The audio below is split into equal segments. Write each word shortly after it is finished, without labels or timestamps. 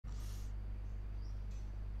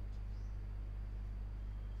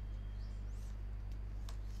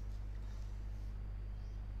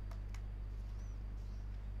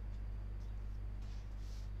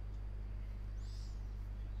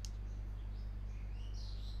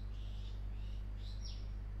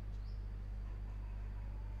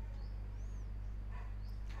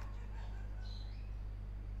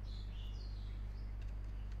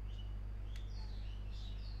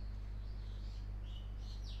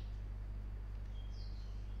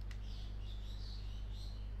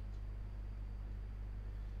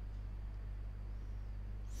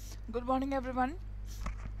Good morning everyone.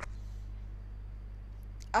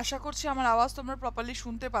 আশা করছি আমার আওয়াজ তোমরা প্রপারলি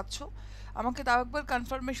শুনতে পাচ্ছ। আমাকে তাও একবার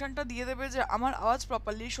কনফার্মেশনটা দিয়ে দেবে যে আমার আওয়াজ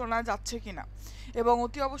প্রপারলি শোনা যাচ্ছে কিনা, এবং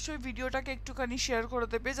অতি অবশ্যই ভিডিওটাকে একটুখানি শেয়ার করে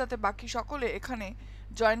দেবে যাতে বাকি সকলে এখানে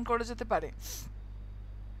জয়েন করে যেতে পারে।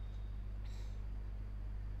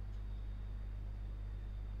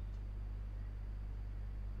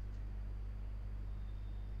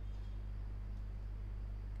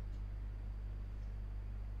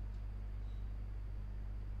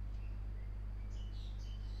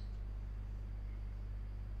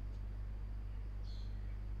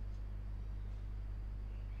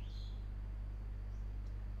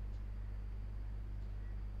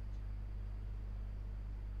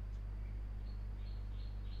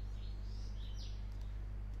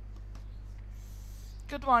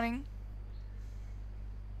 Good morning.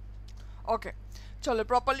 ওকে, চলো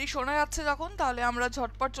প্রপারলি শোনা যাচ্ছে যখন, তাহলে আমরা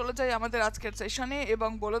ঝটপট চলে যাই আমাদের আজকের সেশনে এবং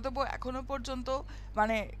বলে দেবো এখনো পর্যন্ত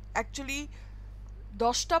মানে অ্যাকচুয়ালি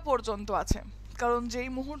 10টা পর্যন্ত আছে, কারণ যেই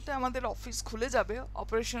মুহূর্তে আমাদের অফিস খুলে যাবে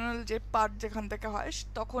অপারেশনাল যে পার্ট যেখান থেকে হয়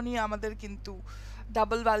তখনই আমাদের কিন্তু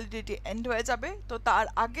ডাবল ভ্যালিডিটি এন্ড হয়ে যাবে। তো তার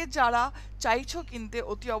আগে যারা চাইছো কিনতে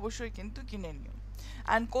অতি অবশ্যই কিন্তু কিনে নিও।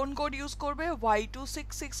 অ্যান্ড কোন কোড ইউজ করবে?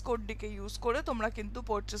 Y266 কোডটিকে ইউজ করে তোমরা কিন্তু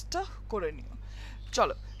পারচেসটা করে নিও।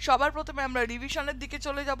 চলো সবার প্রথমে আমরা রিভিশনের দিকে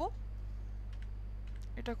চলে যাব।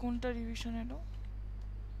 এটা কোনটা রিভিশন এলো?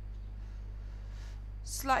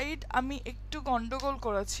 স্লাইড আমি একটু গন্ডগোল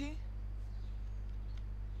করেছি।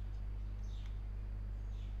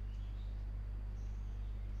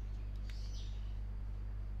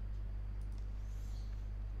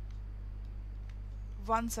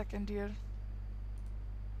 One second here.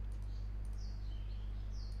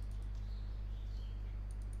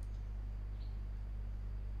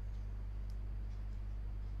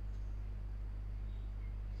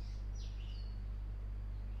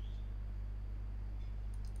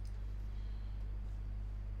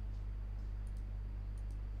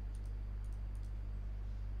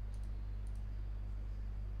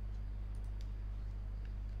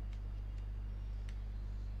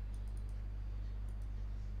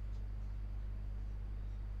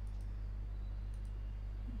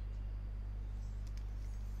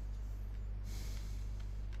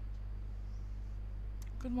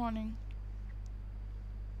 Good morning.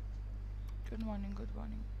 Good morning, good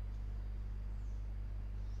morning.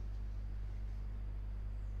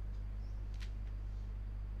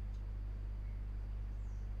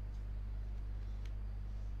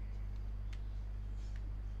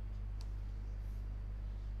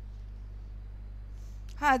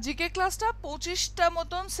 হ্যাঁ, জিকে ক্লাসটা 25টা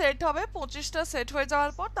মতন সেট হবে। 25টা সেট হয়ে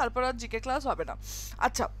যাওয়ার পর তারপর আর জিকে ক্লাস হবে না।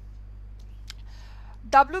 আচ্ছা,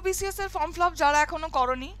 WBCS এর ফর্ম ফিল আপ যারা এখনো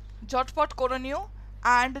করনি ঝটপট করে নিও।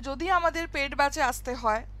 অ্যান্ড যদি আমাদের পেড ব্যাচে আসতে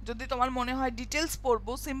হয়, যদি তোমার মনে হয় ডিটেলস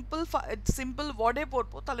পড়বো, সিম্পল ওয়ার্ডে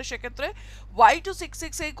পড়বো, তাহলে সেক্ষেত্রে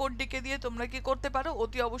Y266 এই কোডটিকে দিয়ে তোমরা কি করতে পারো,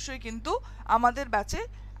 অতি অবশ্যই কিন্তু আমাদের ব্যাচে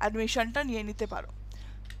অ্যাডমিশনটা নিয়ে নিতে পারো।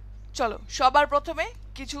 চলো সবার প্রথমে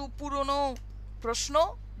কিছু পুরনো প্রশ্ন,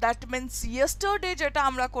 দ্যাট মিনস ইয়েস্টারডে যেটা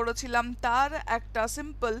আমরা করেছিলাম তার একটা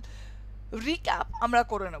সিম্পল রিক্যাপ আমরা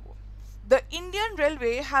করে নেব। The Indian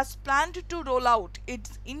Railway has planned to roll out its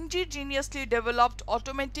indigenously developed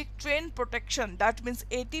automatic train protection, that means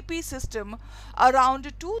ATP system, around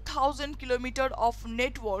 2000 kilometers of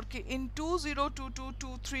network in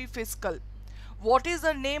 2022-23 fiscal. What is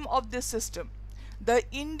the name of this system? The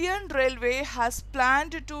Indian Railway has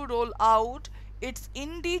planned to roll out its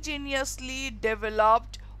indigenously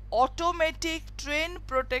developed automatic train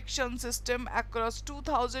protection system across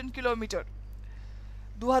 2000 kilometers.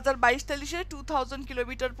 2022-23 2000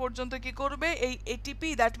 kilometre পর্যন্ত কি করবে? এই ATP,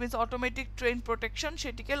 that means automatic train protection,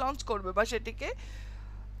 সেটিকে launch করবে বা সেটিকে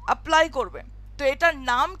apply করবে। তো এটার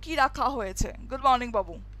নাম কি রাখা হয়েছে? গুড মর্নিং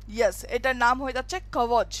বাবু। ইয়েস, এটার নাম হয়ে যাচ্ছে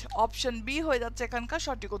কবচ। অপশন বি হয়ে যাচ্ছে এখানকার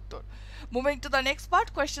সঠিক উত্তর। Moving to the next part,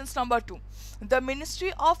 question number 2। The ministry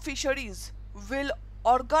of fisheries will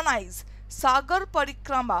organize Sagar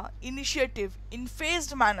Parikrama initiative in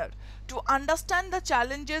phased manner to understand the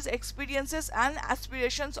challenges, experiences, and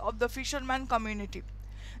aspirations of the fisherman community.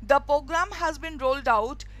 The program has been rolled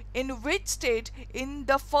out in which state in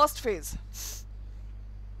the first phase?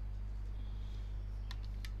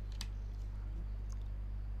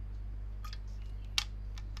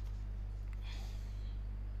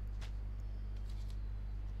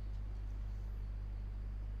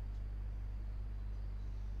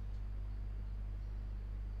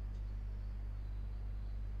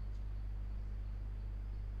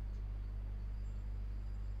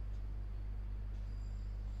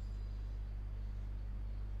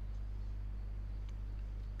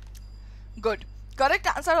 Good. Correct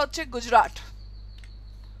answer হচ্ছে Gujarat.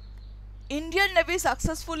 Indian Navy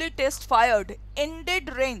successfully test fired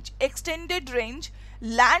extended range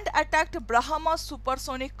land attacked Brahmos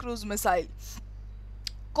supersonic cruise missile.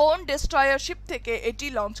 কোন destroyer sheep থেকে এটি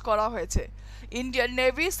launch করা হয়েছে? Indian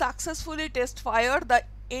Navy successfully test fired the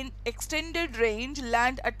extended range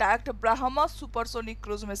land attacked Brahmos supersonic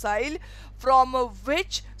cruise missile from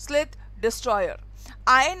which slith destroyer?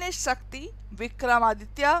 INS Shakti,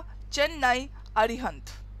 Vikramaditya, Chennai, Arihant.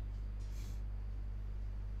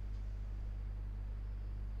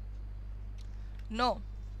 No,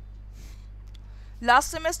 last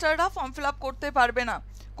সেমেস্টাররা form fill up করতে পারবে না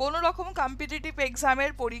কোনো রকম competitive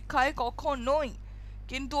এক্সামের পরীক্ষায় কখনোই,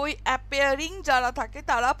 কিন্তু ওই অ্যাপিয়ারিং যারা থাকে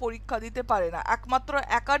তারা পরীক্ষা দিতে পারে না। একমাত্র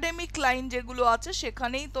একাডেমিক লাইন যেগুলো আছে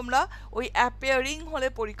সেখানেই তোমরা ওই অ্যাপিয়ারিং হলে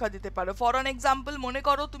পরীক্ষা দিতে পারো। ফর অ্যান এক্সাম্পল, মনে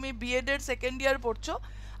করো তুমি বিএডের সেকেন্ড ইয়ার পড়ছো,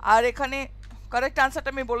 আর এখানে কারেক্ট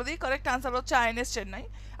আনসারটা আমি বলে দিই, কারেক্ট আনসার হচ্ছে আইএনএস চেন্নাই।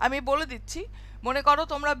 আমি বলে দিচ্ছি, মনে করো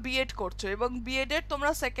তোমরা বিএড করছো এবং বিএডের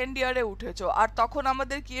তোমরা সেকেন্ড ইয়ারে উঠেছো, আর তখন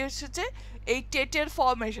আমাদের কি এসেছে, এই টেটের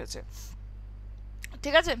ফর্ম এসেছে,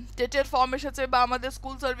 ঠিক আছে, টেটের ফর্ম এসেছে বা আমাদের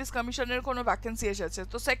স্কুল সার্ভিস কমিশনের কোনো ভ্যাকেন্সি এসেছে,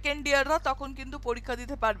 তো সেকেন্ড ইয়াররা তখন কিন্তু পরীক্ষা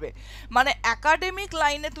দিতে পারবে। মানে একাডেমিক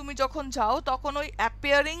লাইনে তুমি যখন যাও তখন ওই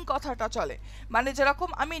অ্যাপিয়ারিং কথাটা চলে। মানে যেরকম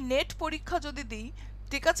আমি নেট পরীক্ষা যদি দিই,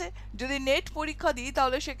 ঠিক আছে, যদি নেট পরীক্ষা দিই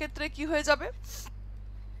তাহলে সেক্ষেত্রে কি হয়ে যাবে,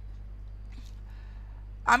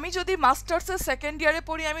 আমি যদি মাস্টার্সের সেকেন্ড ইয়ারে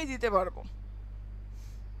পড়ি আমি দিতে পারবো,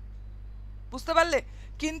 বুঝতে পারলে?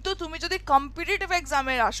 কিন্তু তুমি যদি কম্পিটিটিভ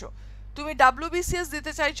এক্সামে আসো, তুমি WBCS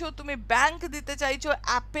দিতে চাইছো, তুমি ব্যাংক দিতে চাইছো,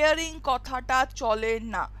 অ্যাপিয়ারিং কথাটা চলে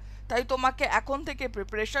না। তাই তোমাকে এখন থেকে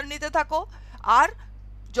প্রিপারেশন নিতে থাকো, আর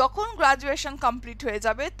যখন গ্রাজুয়েশন কমপ্লিট হয়ে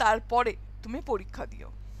যাবে তারপরে তুমি পরীক্ষা দিও।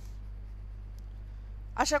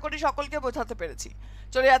 আশা করি সকলকে বোঝাতে পেরেছি।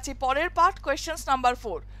 চলে যাচ্ছি পরের part, questions number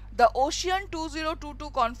 4। The Ocean 2022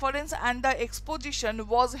 conference and the exposition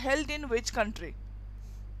was held in which country?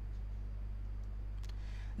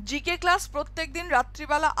 GK class প্রত্যেক দিন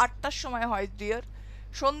রাত্রিবেলা 8টার সময় হয় ডিয়ার,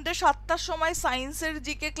 সন্ধ্যে 7টার সময় সায়েন্সের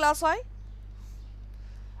জিকে ক্লাস হয়,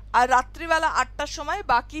 আর রাত্রিবেলা 8টার সময়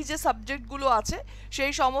বাকি যে সাবজেক্টগুলো আছে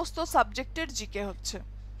সেই সমস্ত সাবজেক্টের জিকে হচ্ছে।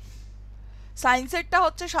 সায়েন্সেরটা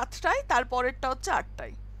হচ্ছে 7টায়, তারপরেরটা হচ্ছে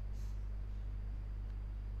 8টায়।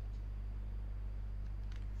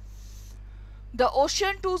 The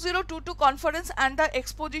Ocean 2022 conference and the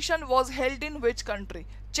exposition was held in which country?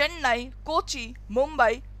 Chennai, Kochi,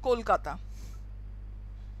 Mumbai, Kolkata.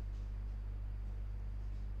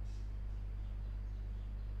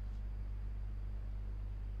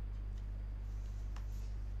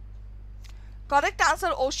 Correct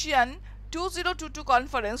answer, Ocean 2022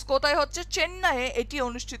 conference কোথায় হচ্ছে? চেন্নাইয়ে এটি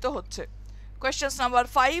অনুষ্ঠিত হচ্ছে। Questions number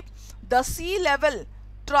 5. The sea level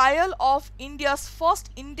trial of India's first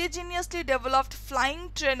indigenously developed flying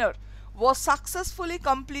trainer was successfully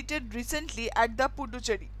completed recently at the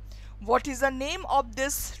Puducherry. What is the name of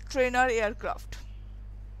this trainer aircraft?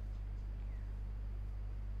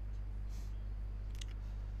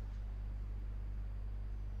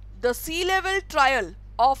 The sea level trial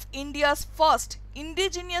of India's first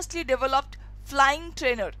indigenously developed flying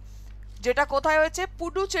trainer, যেটা কোথায় হয়েছে?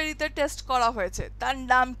 পুডুচেরিতে test করা হয়েছে, তার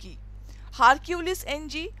নাম কি? Hercules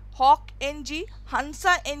NG, হক NG,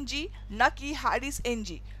 হানসা NG নাকি Harris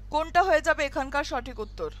NG? কোনটা হয়ে যাবে এখানকার সঠিক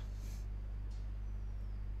উত্তর?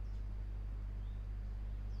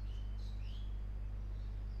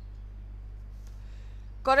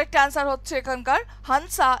 Correct answer হচ্ছে এখানকার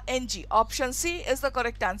হানসা NG. Option C is the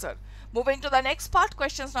correct answer. Moving to the next part,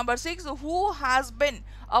 questions number 6. Who has been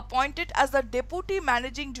appointed as the Deputy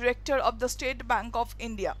Managing Director of the State Bank of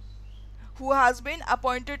India? Who has been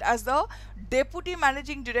appointed as the Deputy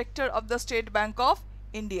Managing Director of the State Bank of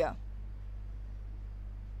India?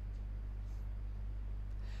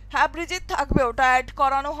 হ্যাঁ Brigitte, থাকবে, ওটা add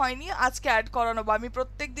করানো হয়নি, আজকে add করানো। আমি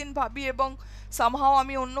প্রত্যেক দিন ভাবি এবং সামহাও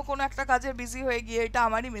আমি অন্য কোনো একটা কাজে বিজি হয়ে গিয়ে, এটা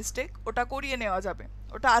আমারই মিস্টেক, ওটা করিয়ে নেওয়া যাবে,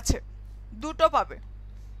 ওটা আছে, দুটো পাবে,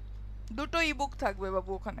 দুটো ইবুক থাকবে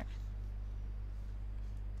বাবু ওখানে।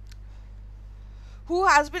 Who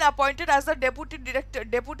has been appointed as the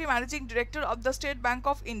Deputy Managing Director of the State Bank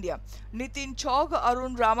of India? Nitin Chogg,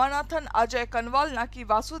 Arun Ramanathan, Ajay Kanwal নাকি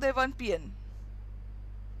Vasudevan PN?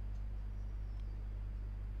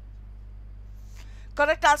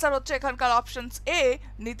 Correct answer হচ্ছে এখানকার options A,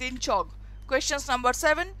 Nitin চগ। Questions number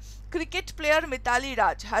 7. Cricket player Mithali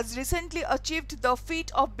Raj has recently achieved the feat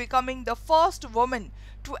of becoming the first woman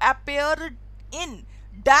to appear in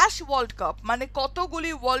Dash World Cup, মানে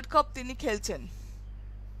কতগুলি world cup তিনি খেলছেন?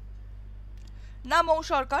 না মৌ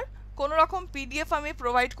সরকার, কোনো রকম পিডিএফ আমি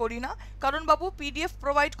প্রোভাইড করি না, কারণ বাবু পিডিএফ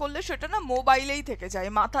প্রোভাইড করলে সেটা না মোবাইলেই থেকে যায়,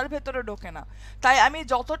 মাথার ভেতরে ঢোকে না। তাই আমি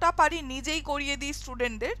যতটা পারি নিজেই করিয়ে দিই,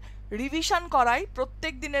 স্টুডেন্টদের রিভিশন করাই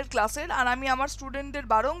প্রত্যেক দিনের ক্লাসের। আর আমি আমার স্টুডেন্টদের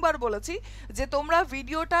বারংবার বলেছি যে তোমরা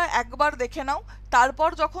ভিডিওটা একবার দেখে নাও, তারপর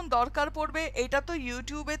যখন দরকার পড়বে, এটা তো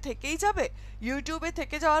ইউটিউবে থেকেই যাবে, ইউটিউবে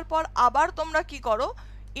থেকে যাওয়ার পর আবার তোমরা কি করো,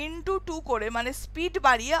 ইনটু 2 করে মানে স্পিড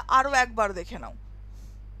বাড়িয়ে আরও একবার দেখে নাও।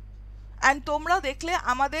 অ্যান্ড তোমরা দেখলে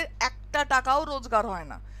আমাদের একটা টাকাও রোজগার হয়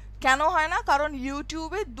না। কেন হয় না? কারণ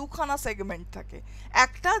ইউটিউবে দুখানা সেগমেন্ট থাকে,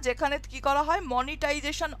 একটা যেখানে কি করা হয়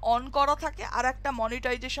মনিটাইজেশন অন করা থাকে, আর একটা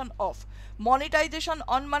মনিটাইজেশন অফ। মনিটাইজেশন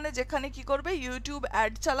অন মানে যেখানে কি করবে, ইউটিউব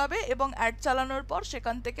অ্যাড চালাবে এবং অ্যাড চালানোর পর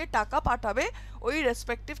সেখান থেকে টাকা পাঠাবে ওই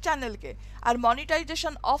রেসপেক্টিভ চ্যানেলকে। আর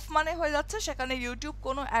মনিটাইজেশন অফ মানে হয়ে যাচ্ছে সেখানে ইউটিউব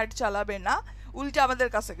কোনো অ্যাড চালাবে না, উল্টে আমাদের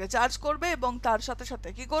কাছ থেকে চার্জ করবে এবং তার সাথে সাথে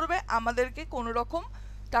কি করবে, আমাদেরকে কোনো রকম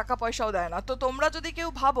টাকা পয়সাও দেয় না। তো তোমরা যদি কেউ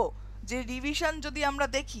ভাবো যে রিভিশন যদি আমরা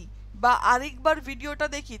দেখি বা আরেকবার ভিডিওটা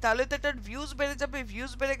দেখি তাহলে তো এটার ভিউজ বেড়ে যাবে,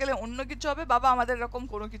 ভিউজ বেড়ে গেলে অন্য কিছু হবে, বাবা আমাদের এরকম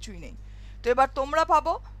কোনো কিছুই নেই। তো এবার তোমরা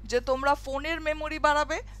ভাবো যে তোমরা ফোনের মেমোরি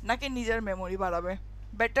বাড়াবে নাকি নিজের মেমোরি বাড়াবে।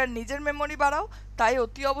 বেটার নিজের মেমোরি বাড়াও, তাই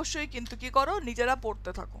অতি অবশ্যই কিন্তু কি করো, নিজেরা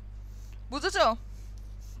পড়তে থাকো। বুঝেছো?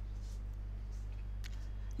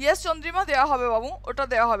 ইয়েস চন্দ্রিমা, দেওয়া হবে বাবু, ওটা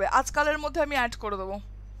দেওয়া হবে, আজকালের মধ্যে আমি অ্যাড করে দেবো।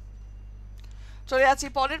 চলে যাচ্ছি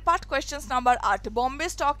পরের part, questions number 8। Bombay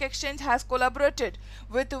stock exchange has collaborated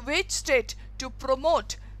with which state to promote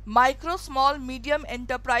micro small medium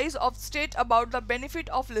enterprise of state about the benefit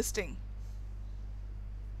of listing?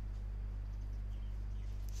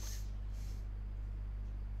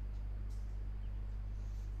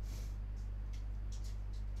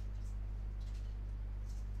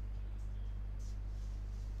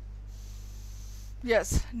 Yes,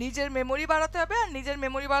 নিজের মেমোরি বাড়াতে হবে, আর নিজের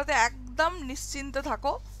মেমোরি বাড়াতে একদম নিশ্চিন্তে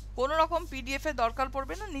থাকো, কোনো রকম পিডিএফ এর দরকার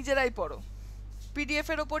পড়বে না, নিজেরাই পড়ো, পিডিএফ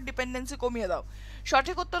এর ওপর ডিপেন্ডেন্সি কমিয়ে দাও।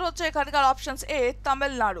 সঠিক উত্তর হচ্ছে এখানকার options A,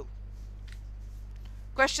 Tamil Nadu.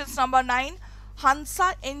 Questions number 9.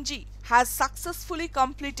 Hansa NG has successfully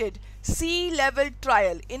completed C-level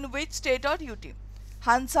trial in which state or UT?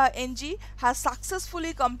 Hansa NG has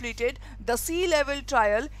successfully completed the C-level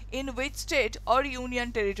trial in which state or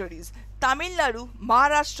union territories? Tamil Nadu,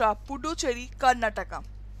 Maharashtra, Puducherry, Karnataka.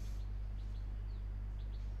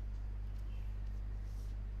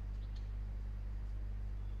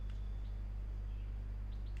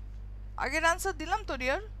 আগের answer দিলাম তো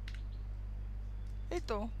deer, এই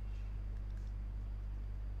তো।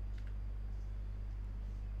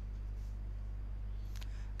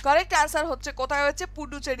 Correct answer হচ্ছে কোথায় হয়েছে,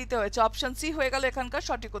 পুডুচেরিতে হয়েছে, option C হয়ে গেল এখানকার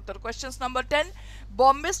সঠিক উত্তর। কোয়েশ্চেন্স নাম্বার 10,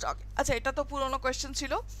 বম্বে স্টক, আচ্ছা এটা তো পুরোনো কোয়েশ্চেন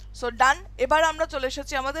ছিল, সো ডান। এবার আমরা চলে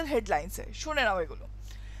এসেছি আমাদের হেডলাইন্সে, শুনে নাও এগুলো।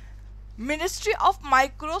 Ministry of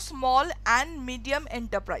micro small and medium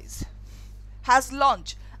enterprise has launch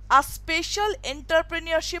a special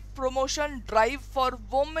entrepreneurship promotion drive for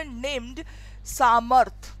women named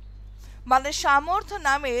সামর্থ। মানে সামর্থ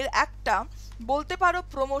নামের একটা বলতে পারো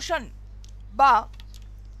প্রমোশন বা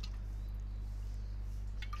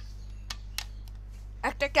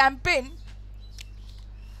একটা ক্যাম্পেইন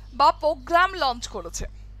বা প্রোগ্রাম লঞ্চ করেছে।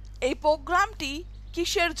 এই প্রোগ্রামটি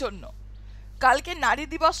কিসের জন্য? কালকে নারী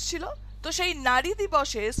দিবস ছিল, তো সেই নারী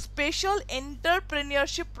দিবসে স্পেশাল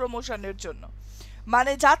এন্টারপ্রেনিয়রশিপ প্রমোশনের জন্য,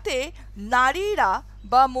 মানে যাতে নারীরা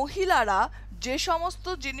বা মহিলারা যে সমস্ত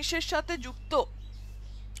জিনিসের সাথে যুক্ত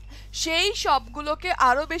সেই সবগুলোকে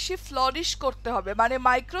আরও বেশি ফ্লরিশ করতে হবে। মানে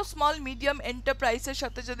মাইক্রো স্মল মিডিয়াম এন্টারপ্রাইজের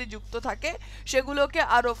সাথে যদি যুক্ত থাকে সেগুলোকে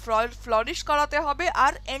আরও ফ্লরিশ করাতে হবে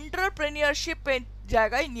আর এন্টারপ্রেনিয়রশিপ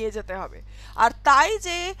জায়গায় নিয়ে যেতে হবে। আর তাই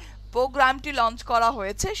যে প্রোগ্রামটি লঞ্চ করা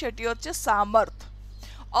হয়েছে সেটি হচ্ছে সামর্থ।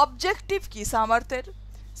 অবজেক্টিভ কি সামর্থের?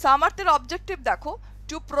 সামর্থের অবজেক্টিভ দেখো,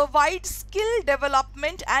 to provide skill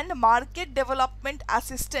development and market development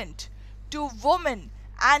assistance to women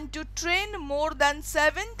and to train more than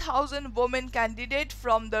 7,000 women candidates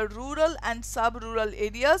from the rural and sub-rural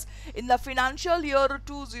areas in the financial year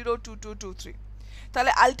 2022-23.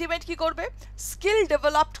 তাহলে আলটিমেট কি করবে? স্কিল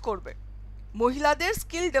ডেভেলপড করবে, মহিলাদের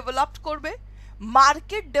skill developed করবে,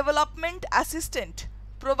 market development assistant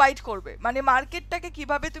provide করবে। মানে মার্কেটটাকে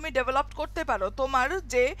কিভাবে তুমি ডেভেলপ করতে পারো, তোমার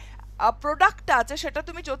যে প্রোডাক্টটা আছে সেটা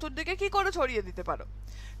তুমি চতুর্দিকে কি করে ছড়িয়ে দিতে পারো।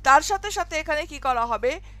 তার সাথে সাথে এখানে কি করা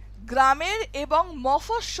হবে, গ্রামের এবং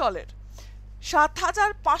মফস্বলের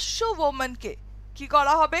 7,500 ওমেনকে কি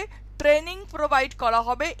করা হবে, ট্রেনিং প্রোভাইড করা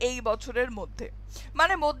হবে এই বছরের মধ্যে।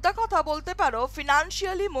 মানে মোদ্দা কথা বলতে পারো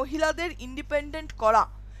ফিনান্সিয়ালি মহিলাদের ইন্ডিপেন্ডেন্ট করা,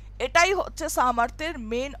 এটাই হচ্ছে সামর্থের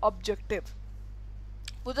মেন অবজেক্টিভ।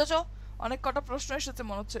 বুঝেছো? অনেক কটা প্রশ্ন এসেছে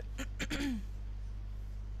মনে হচ্ছে।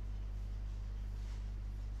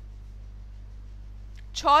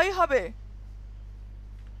 ছয় হবে।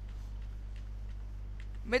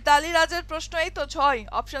 মিতালি রাজের প্রশ্ন এই তো 6,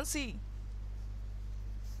 অপশন সি।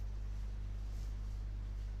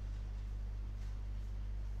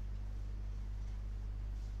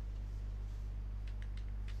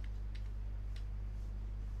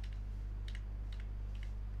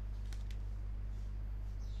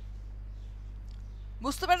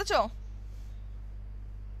 বুঝতে পেরেছো?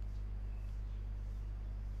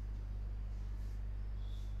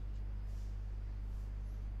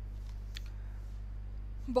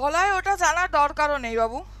 বলায় ওটা জানার দরকারও নেই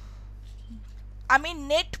বাবু। আমি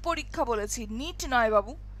নেট পরীক্ষা বলেছি, নিট নয়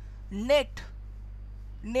বাবু, নেট।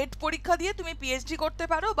 নেট পরীক্ষা দিয়ে তুমি পিএইচডি করতে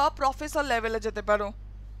পারো বা প্রফেসর লেভেলে যেতে পারো।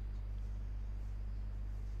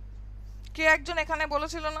 কে একজন এখানে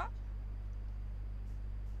বলেছিল না,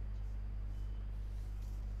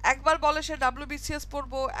 একবার বলে সে WBCS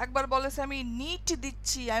পড়বো, একবার বলে সে আমি নিট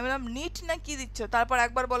দিচ্ছি। আমি বললাম নিট না কি দিচ্ছ? তারপর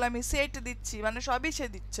একবার বলে আমি সেট দিচ্ছি, মানে সবই সে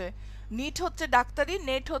দিচ্ছে। নিট হচ্ছে ডাক্তারি,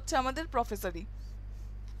 নেট হচ্ছে আমাদের প্রফেসরি।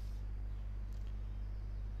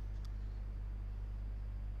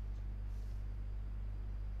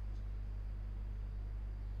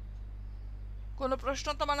 কোনো প্রশ্ন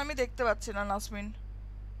তোমার আমি দেখতে পাচ্ছি না নাসমিন।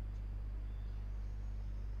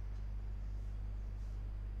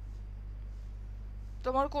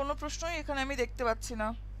 তোমার কোনো প্রশ্নই এখানে আমি দেখতে পাচ্ছি না।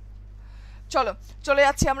 চলো চলে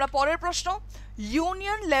যাচ্ছি আমরা পরের প্রশ্ন।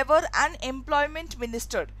 Union labour and employment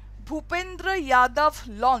minister Bhupendra Yadav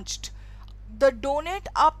launched the donate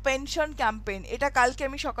a pension campaign. এটা কালকে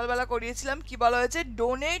আমি সকালবেলা করিয়েছিলাম। কি বলা হয়েছে?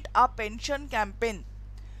 Donate a pension campaign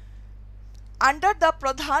under the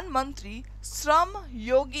প্রধানমন্ত্রী শ্রম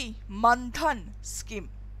যোগী মানধন স্কিম,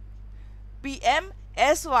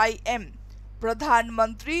 PMSYM,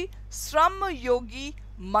 প্রধানমন্ত্রী শ্রম যোগী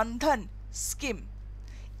মানধন স্কিম।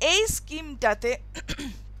 এই স্কিমটাতে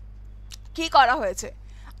কি করা হয়েছে?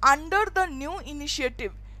 Under the new initiative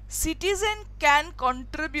citizen can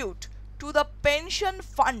contribute to the pension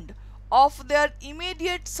fund of their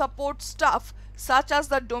immediate support staff such as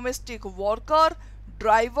the domestic worker,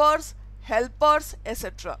 drivers, helpers, etc.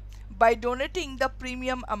 by donating the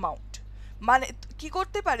premium amount. মানে কি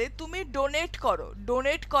করতে পারে? তুমি ডোনেট করো,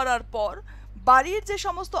 ডোনেট করার পর বাড়ির যে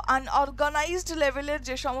সমস্ত আনঅর্গানাইজড লেভেলের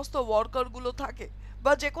যে সমস্ত ওয়ার্কারগুলো থাকে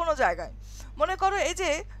বা যে কোনো জায়গায়, মনে করো এই যে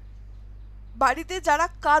বাড়িতে যারা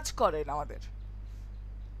কাজ করেন আমাদের,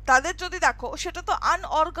 তাদের যদি দেখো সেটা তো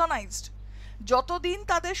আনঅর্গানাইজড, যতদিন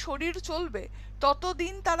তাদের শরীর চলবে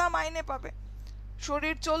ততদিন তারা মাইনে পাবে।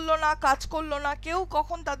 শরীর চললো না, কাজ করলো না, কেউ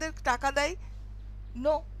কখন তাদের টাকা দেয়?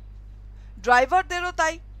 নো। ড্রাইভারদেরও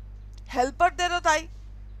তাই, হেল্পারদেরও তাই,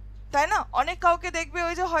 তাই না? অনেক কাউকে দেখবে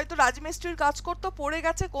ওই যে হয়তো রাজমিস্ত্রির কাজ করতো, পড়ে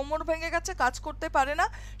গেছে, কোমর ভেঙে গেছে, কাজ করতে পারে না,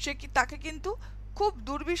 তাকে কিন্তু খুব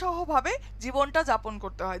দুর্বিষহভাবে জীবনটা যাপন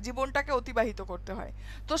করতে হয়, জীবনটাকে অতিবাহিত করতে হয়।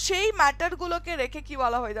 তো সেই ম্যাটারগুলোকে রেখে কি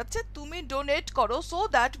বলা হয়ে যাচ্ছে? তুমি ডোনেট করো so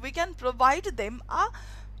that we can provide them a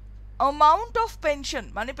amount of pension,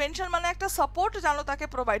 মানে পেনশন মানে একটা সাপোর্ট যেন তাকে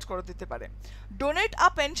প্রোভাইড করে দিতে পারে। Donate a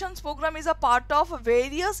pensions programme is a part of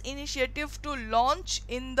various initiative to launch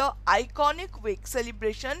in the iconic week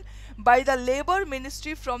celebration by the labour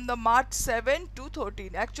ministry from the March 7 to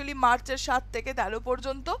 13। Actually মার্চের 7 থেকে 13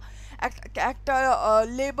 পর্যন্ত একটা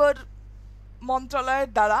লেবার মন্ত্রণালয়ের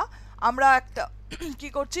দ্বারা আমরা একটা কি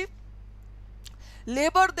করছি,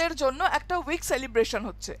 লেবারদের জন্য একটা উইক সেলিব্রেশন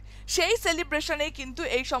হচ্ছে। সেই সেলিব্রেশনেই কিন্তু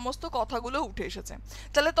এই সমস্ত কথাগুলো উঠে এসেছে।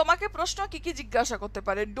 তাহলে তোমাকে প্রশ্ন কি কি জিজ্ঞাসা করতে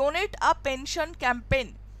পারে? ডোনেট আ পেনশন ক্যাম্পেইন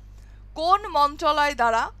কোন মন্ত্রণালয়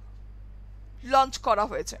দ্বারা লঞ্চ করা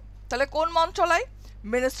হয়েছে? তাহলে কোন মন্ত্রণালয়?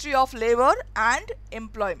 Ministry of labour and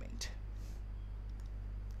employment.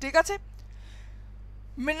 ঠিক আছে,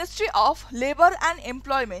 ministry of labour and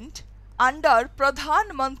employment under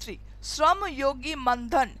প্রধানমন্ত্রী শ্রম যোগী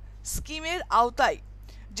মানধন স্কিমের আওতায়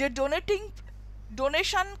যে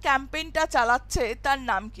ডোনেশন ক্যাম্পেইনটা চালাচ্ছে তার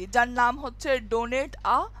নাম কি? যার নাম হচ্ছে ডোনেট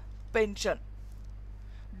আ পেনশন।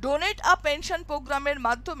 ডোনেট আ পেনশন প্রোগ্রামের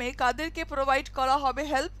মাধ্যমে কাদেরকে প্রোভাইড করা হবে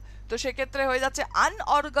হেল্প? তো সেক্ষেত্রে হয়ে যাচ্ছে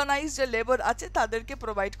আনঅর্গানাইজড যে লেবার আছে তাদেরকে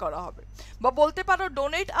প্রোভাইড করা হবে। বা বলতে পারো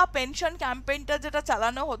ডোনেট আ পেনশন ক্যাম্পেইনটা যেটা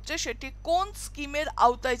চালানো হচ্ছে সেটি কোন স্কিমের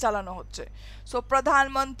আওতায় চালানো হচ্ছে? সো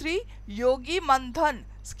প্রধানমন্ত্রী যোগী মানধন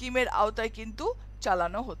স্কিমের আওতায় কিন্তু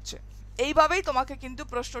চালানো হচ্ছে। এইভাবেই তোমাকে কিন্তু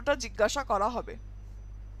প্রশ্নটা জিজ্ঞাসা করা হবে।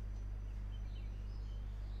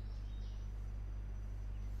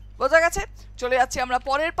 বোঝা গেছে? চলে যাচ্ছি আমরা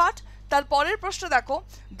পরের পার্ট। তার পরের প্রশ্ন দেখো,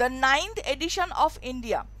 the 9th edition of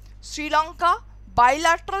India Sri Lanka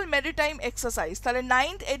bilateral maritime exercise. তাহলে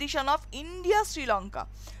 9th edition of India Sri Lanka,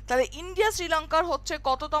 তাহলে ইন্ডিয়া শ্রীলঙ্কার হচ্ছে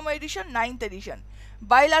কততম এডিশন? 9th addition.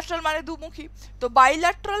 বাইল্যাটারাল মানে দুমুখী, তো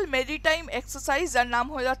বাইল্যাটারাল মেরিটাইম এক্সারসাইজ যার নাম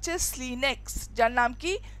হয়ে যাচ্ছে স্লিনেক্স, যার নাম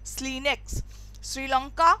কি? স্লিনেক্স,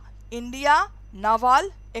 শ্রীলঙ্কা ইন্ডিয়া নাভাল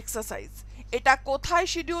এক্সারসাইজ। এটা কোথায়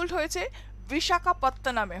শিডিউলড হয়েছে?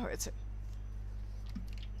 বিশাখাপত্তনমে হয়েছে।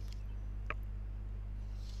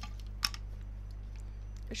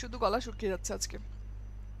 শুধু গলা শুকিয়ে যাচ্ছে আজকে।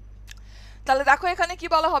 তাহলে দেখো এখানে কি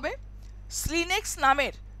বলা হবে, স্লিনেক্স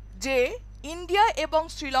নামের যে ইন্ডিয়া এবং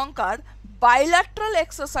শ্রীলঙ্কার বাইল্যাটারাল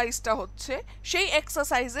এক্সারসাইজটা হচ্ছে, সেই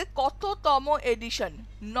এক্সারসাইজে কততম এডিশন?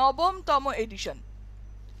 9তম এডিশন।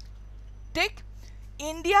 ঠিক,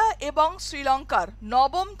 ইন্ডিয়া এবং শ্রীলঙ্কার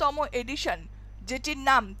 9তম এডিশন যেটির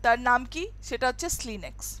নাম, তার নাম কি? সেটা হচ্ছে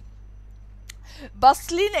স্লিনেক্স বা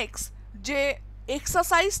স্লিনেক্স। যে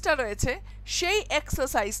এক্সারসাইজটা রয়েছে সেই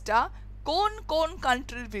এক্সারসাইজটা কোন কোন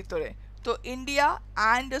কান্ট্রির ভিতরে? তো ইন্ডিয়া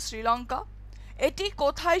অ্যান্ড শ্রীলঙ্কা। এটি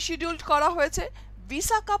কোথায় শিডিউলড করা হয়েছে?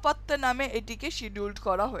 বিশাখাপত্তনমে এটিকে শিডিউলড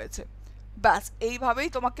করা হয়েছে। ব্যাস, এইভাবেই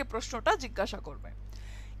তোমাকে প্রশ্নটা জিজ্ঞাসা করবে।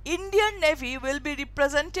 Indian navy will be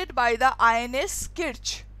represented by the INS কির্চ।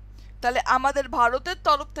 তাহলে আমাদের ভারতের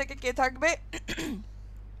তরফ থেকে কে থাকবে?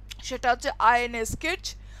 সেটা হচ্ছে INS কির্চ,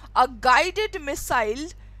 a guided missile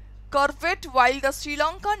corvette, while the Sri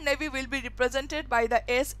Lankan Navy will be represented by the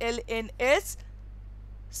SLNS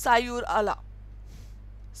Sayurala.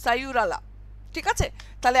 ঠিক আছে,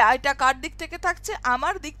 তাহলে এটা কার দিক থেকে থাকছে?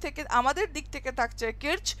 আমাদের দিক থেকে থাকছে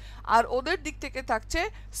কির্চ, আর ওদের দিক থেকে থাকছে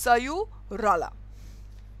সায়ুরালা।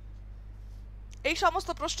 এই সমস্ত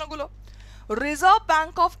প্রশ্নগুলো। Reserve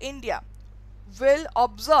bank of India will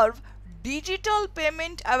observe digital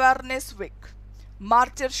payment awareness week.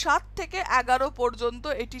 মার্চের 7 থেকে 11 পর্যন্ত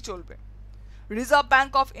এটি চলবে। রিজার্ভ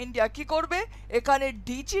ব্যাংক অফ ইন্ডিয়া কি করবে? এখানে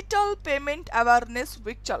ডিজিটাল পেমেন্ট অ্যাওয়ারনেস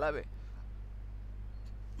উইক চালাবে।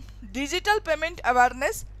 ডিজিটাল পেমেন্ট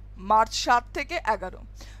অ্যাওয়ারনেস মার্চ 7 থেকে 11।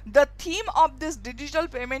 The theme of this digital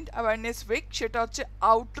payment awareness week সেটা হচ্ছে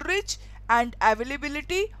outreach and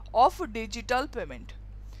availability of digital payment.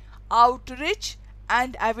 Outreach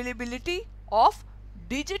and availability of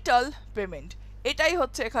digital payment, এটাই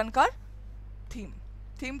হচ্ছে এখানকার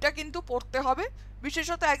থিমটা কিন্তু পড়তে হবে,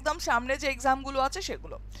 বিশেষত একদম সামনে যে এক্সামগুলো আছে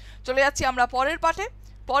সেগুলো। চলে যাচ্ছি আমরা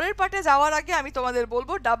পরের পার্টে যাওয়ার আগে আমি তোমাদের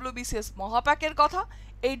বলবো WBCS মহাপ্যাকের কথা।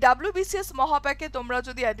 এই WBCS মহাপ্যাকে তোমরা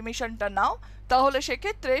যদি অ্যাডমিশনটা নাও তাহলে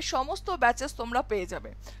সেক্ষেত্রে সমস্ত ব্যাচেস তোমরা পেয়ে যাবে।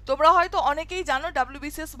 তোমরা হয়তো অনেকেই জানো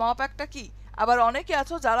WBCS মহাপ্যাকটা কি, আবার অনেকে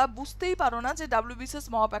আছো যারা বুঝতেই পারো না যে WBCS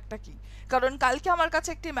মহাপ্যাকটা কি। কারণ কালকে আমার কাছে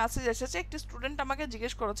একটি মেসেজ এসেছে, একটি স্টুডেন্ট আমাকে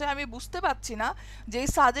জিজ্ঞেস করেছে আমি বুঝতে পারছি না যে এই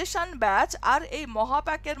সাজেশন ব্যাচ আর এই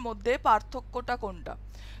মহাপ্যাকের মধ্যে পার্থক্যটা কোনটা।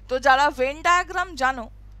 তো যারা ভেন ডায়াগ্রাম জানো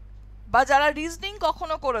বা যারা রিজনিং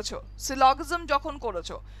কখনো করেছো, সিলজিজম যখন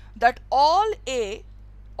করেছো, that all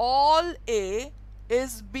A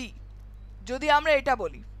is B, যদি আমরা এটা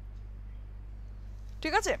বলি,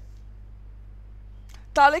 ঠিক আছে,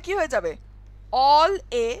 তাহলে কি হয়ে যাবে? অল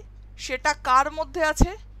এ সেটা কার মধ্যে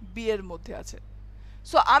আছে? বি এর মধ্যে আছে।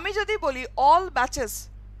 সো আমি যদি বলি all batches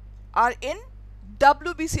R in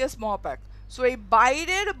WBCS মহাপ্যাক, so এই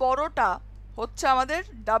বাইরের বড়টা হচ্ছে আমাদের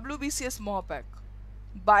WBCS মহাপ্যাক,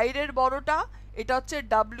 বাইরের বড়টা এটা হচ্ছে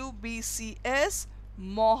WBCS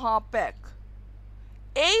মহাপ্যাক।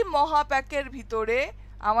 এই মহাপ্যাকের ভিতরে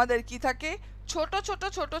আমাদের কি থাকে? ছোট ছোট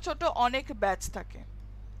ছোট ছোট অনেক ব্যাচ থাকে।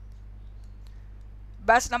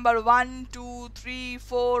 Batch number 1, 2, 3,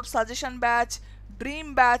 4, suggestion batch, dream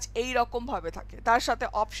batch, এই রকম ভাবে থাকে। তার সাথে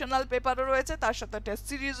অপশনাল পেপারও রয়েছে, তার সাথে টেস্ট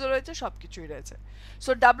সিরিজও রয়েছে, সব কিছুই রয়েছে।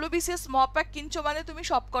 সো WBCS মহাপ্যাক কিনছো মানে তুমি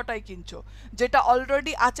সবকটাই কিনছো, যেটা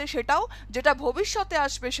অলরেডি আছে সেটাও, যেটা ভবিষ্যতে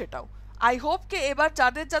আসবে সেটাও। আই হোপ কে এবার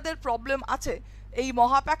যাদের যাদের প্রবলেম আছে এই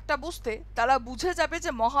মহাপ্যাকটা বুঝতে, তারা বুঝে যাবে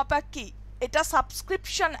যে মহাপ্যাক কি। এটা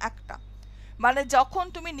সাবস্ক্রিপশন একটা, মানে যখন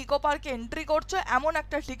তুমি নিকো পার্কে এন্ট্রি করছো এমন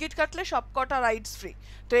একটা টিকিট কাটলে সবকটা রাইডস ফ্রি।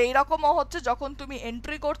 তো এইরকমও হচ্ছে যখন তুমি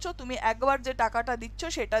এন্ট্রি করছো তুমি একবার যে টাকাটা দিচ্ছ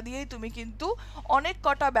সেটা দিয়েই তুমি কিন্তু অনেক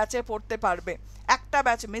কটা ব্যাচে পড়তে পারবে। একটা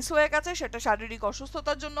ব্যাচ মিস হয়ে গেছে, সেটা শারীরিক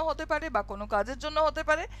অসুস্থতার জন্য হতে পারে বা কোনো কাজের জন্য হতে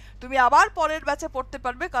পারে, তুমি আবার পরের ব্যাচে পড়তে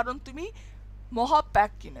পারবে কারণ তুমি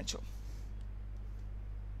মহাপ্যাক কিনেছো।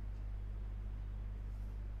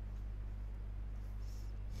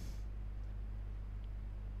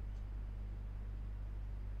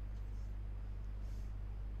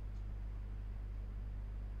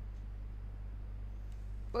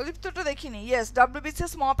 প্রদীপ্তটা দেখিনি। ইয়েস,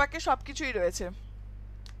 WBCS মহাপ্যাকে সবকিছুই রয়েছে।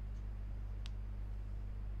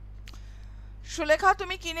 সুলেখা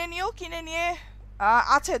তুমি কিনে নিও, কিনে নিয়ে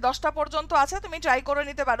আছে 10টা পর্যন্ত আছে, তুমি ট্রাই করে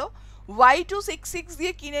নিতে পারো। Y266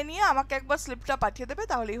 দিয়ে কিনে নিয়ে আমাকে একবার স্লিপটা পাঠিয়ে দেবে,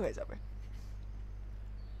 তাহলেই হয়ে যাবে।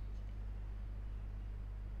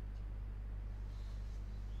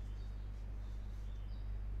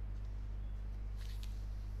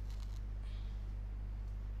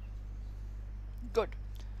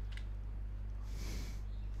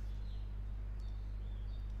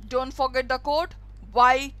 Don't forget the code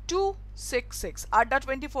Y266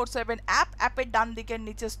 Adda247 অ্যাপের ডান দিকের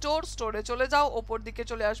নিচে স্টোরে চলে যাও, ওপর দিকে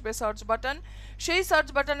চলে আসবে সার্চ বাটন, সেই সার্চ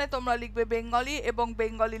বাটনে তোমরা লিখবে বেঙ্গলি এবং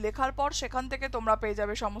বেঙ্গলি লেখার পর সেখান থেকে তোমরা পেয়ে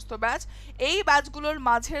যাবে সমস্ত ব্যাচ। এই ব্যাচগুলোর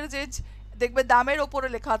মাঝের যে দেখবে দামের ওপরে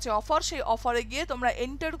লেখা আছে অফার, সেই অফারে গিয়ে তোমরা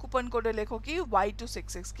এন্টার কুপন কোডে লেখো কি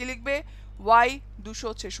Y266, কি লিখবে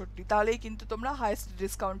Y266, তাহলেই কিন্তু তোমরা হাইয়েস্ট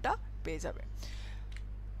ডিসকাউন্টটা পেয়ে যাবে।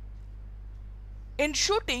 In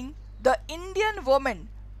shooting, the Indian women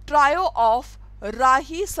trio of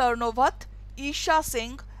Rahi Sarnovat, Isha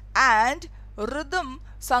Singh and Rhythm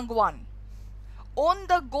Sangwan won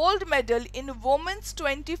the gold medal in Women's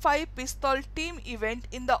 25 pistol team event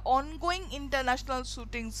in the ongoing International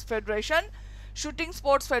Shooting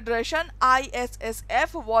Sports Federation ISSF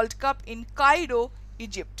World Cup in Cairo,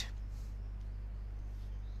 Egypt.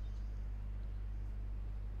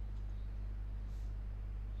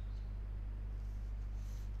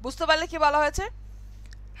 বুঝতে পারলে কি বলা হয়েছে?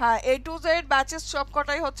 হ্যাঁ, A to Z batches সব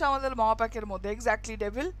কটাই হচ্ছে আমাদের মহাপ্যাকের মধ্যে। এক্স্যাক্টলি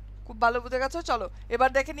ডেভিল, খুব ভালো বুঝে গেছো। চলো এবার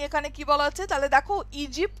দেখে নি এখানে কি বলা হচ্ছে। তাহলে দেখো,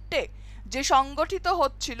 ইজিপ্টে যে সংগঠিত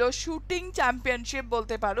হচ্ছিল শুটিং চ্যাম্পিয়নশিপ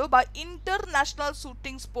বলতে পারো বা ইন্টারন্যাশনাল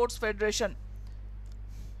শুটিং স্পোর্টস ফেডারেশন,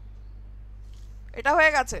 এটা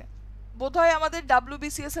হয়ে গেছে বোধহয় আমাদের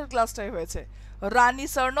WBCS এর ক্লাসটাই হয়েছে। রানী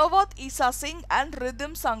সার্নোভত, ঈশা সিং অ্যান্ড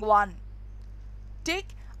রিদম সাংওয়ান, ঠিক।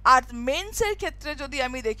 আর মেন্সের ক্ষেত্রে যদি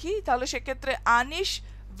আমি দেখি তাহলে সেক্ষেত্রে Anish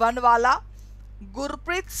Bhanwala,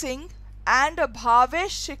 Gurpreet Singh and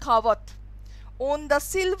ভাবেশ Shekhawat won the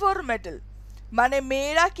silver medal. মানে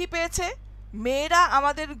মেয়েরা কি পেয়েছে? মেয়েরা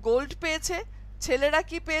আমাদের গোল্ড পেয়েছে। ছেলেরা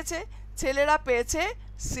কি পেয়েছে? ছেলেরা পেয়েছে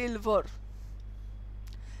সিলভার।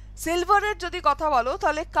 সিলভারের যদি কথা বলো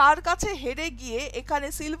তাহলে কার কাছে হেরে গিয়ে এখানে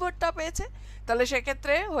সিলভারটা পেয়েছে? তাহলে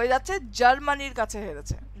সেক্ষেত্রে হয়ে যাচ্ছে জার্মানির কাছে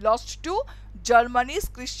হেরেছে। Lost two জার্মানিজ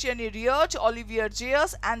ক্রিশ্চিয়ানি রিয়ার্জ, Olivier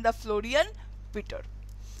Zia's and the Florian Peter.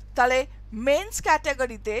 তাহলে মেন্স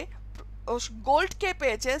ক্যাটাগরিতে গোল্ড কে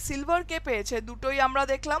পেয়েছে, সিলভার কে পেয়েছে, দুটোই আমরা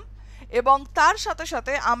দেখলাম। এবং তার সাথে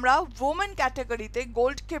সাথে আমরা ওমেন ক্যাটাগরিতে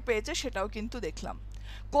গোল্ড কে পেয়েছে সেটাও কিন্তু দেখলাম।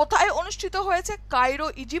 কোথায় অনুষ্ঠিত হয়েছে? কায়রো,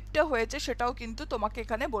 ইজিপ্টে হয়েছে, সেটাও কিন্তু তোমাকে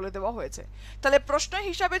এখানে বলে দেওয়া হয়েছে। তাহলে প্রশ্ন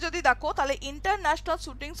হিসাবে যদি দেখো তাহলে international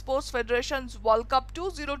shooting sports federation world cup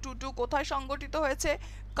 2022 কোথায় সংগঠিত হয়েছে?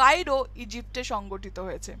 কায়রো, ইজিপ্টে সংগঠিত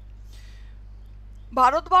হয়েছে।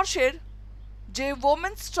 ভারতবর্ষের যে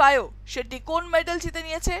ওমেন্স ট্রায়ো সেটি কোন মেডেল জিতে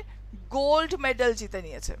নিয়েছে? গোল্ড মেডেল জিতে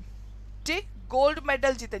নিয়েছে, ঠিক, গোল্ড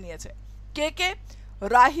মেডেল জিতে নিয়েছে। কে কে?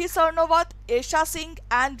 রাহি সার্নোভাত, এশা সিং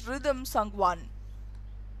অ্যান্ড রিদম সাংওয়ান।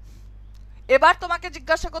 এবার তোমাকে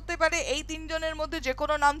জিজ্ঞাসা করতে পারে এই তিনজনের মধ্যে যে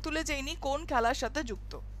কোনো নাম তুলে যেইনি কোন খেলার সাথে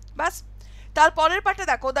যুক্ত, ব্যাস। তারপরের পার্টে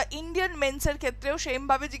দেখো, দ্য ইন্ডিয়ান মেন্সের ক্ষেত্রেও সেম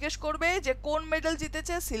ভাবে জিজ্ঞেস করবে যে কোন মেডেল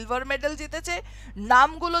জিতেছে, সিলভার মেডেল জিতেছে।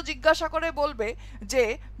 নামগুলো জিজ্ঞাসা করে বলবে যে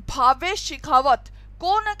ভাবেশ শেখাওয়াত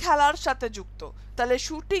কোন খেলার সাথে যুক্ত, তাহলে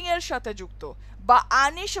শুটিং এর সাথে যুক্ত। বা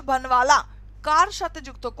আনিশ ভানওয়ালা কার সাথে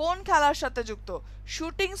যুক্ত, কোন খেলার সাথে যুক্ত?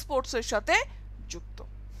 শুটিং স্পোর্টসের সাথে যুক্ত।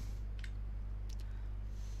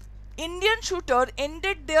 Indian shooter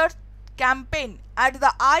ended their campaign at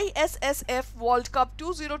the ISSF World Cup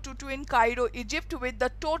 2022 in Cairo, Egypt with the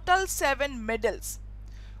total 7 medals,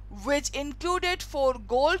 which included 4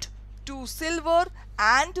 gold, 2 silver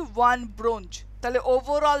and 1 bronze. তাহলে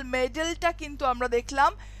ওভারঅল মেডেলটা কিন্তু আমরা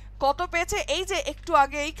দেখলাম কত পেয়েছে। এই যে একটু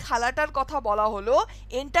আগে এই খেলাটার কথা বলা হলো,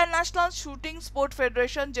 ইন্টারন্যাশনাল শুটিং স্পোর্ট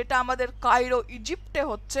ফেডারেশন যেটা আমাদের কায়রো, ইজিপ্টে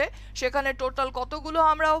হচ্ছে, সেখানে টোটাল কতগুলো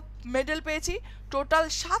আমরা মেডেল পেয়েছি? টোটাল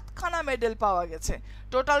 7খানা মেডেল পাওয়া গেছে।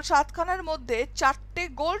 টোটাল 7খানার মধ্যে 4টে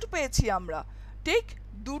গোল্ড পেয়েছি আমরা, ঠিক,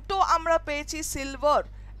 2টো আমরা পেয়েছি সিলভার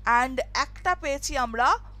অ্যান্ড একটা পেয়েছি আমরা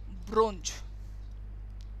ব্রোঞ্জ,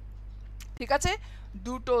 ঠিক আছে।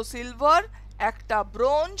 2টো সিলভার, একটা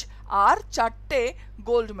ব্রোঞ্জ আর 4টে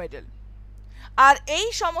গোল্ড মেডেল। আর এই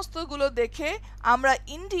সমস্তগুলো দেখে আমরা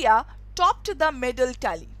India topped the medal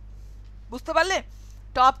tally, বুঝতে পারলে?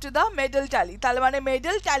 টপড দ্য মেডেল ট্যালি, তাহলে মানে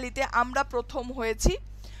মেডেল ট্যালিতে আমরা প্রথম হয়েছি,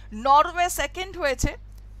 নরওয়ে সেকেন্ড হয়েছে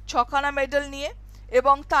 6খানা মেডেল নিয়ে,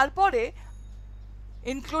 এবং তারপরে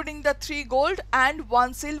including the 3 gold and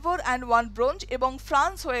 1 silver and 1 bronze, এবং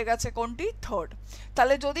ফ্রান্স হয়ে গেছে কোনটি? থার্ড।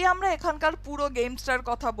 তাহলে যদি আমরা এখানকার পুরো গেমসটার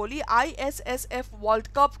কথা বলি, ISSF world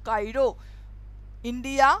cup Cairo,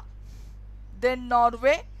 India, দেন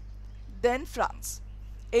নরওয়ে, দেন ফ্রান্স,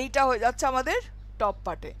 এইটা হয়ে যাচ্ছে আমাদের টপ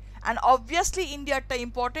পার্টে। And obviously ইন্ডিয়ারটা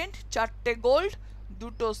important, 4টে gold,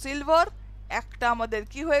 2টো silver, একটা আমাদের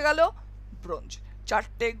কি হয়ে গেল? ব্রোঞ্জ।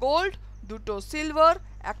 4টে গোল্ড, 2টো সিলভার,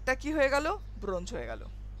 একটা কি হয়ে গেল? ব্রোঞ্জ হয়ে গেল।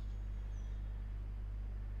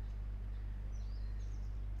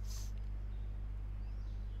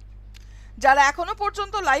 যারা এখনো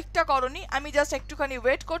পর্যন্ত লাইকটা করনি, আমি জাস্ট একটুখানি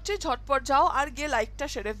ওয়েট করছি, ঝটপট যাও আর গিয়ে লাইকটা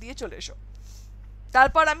সেরে দিয়ে চলে এসো।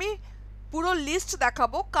 তারপর আমি পুরো লিস্ট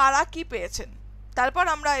দেখাবো কারা কি পেয়েছেন, তারপর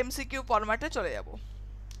আমরা এমসিকিউ ফরম্যাটে চলে যাব।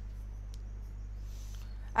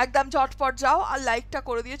 একদম ঝটপট যাও আর লাইকটা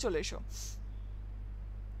করে দিয়ে চলে এসো।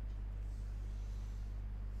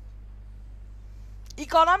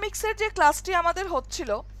 ইকোনমিক্সের যে ক্লাসটি আমাদের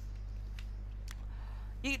হচ্ছিল,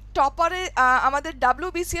 টপারে আমাদের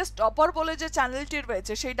WBCS টপার বলে যে চ্যানেলটি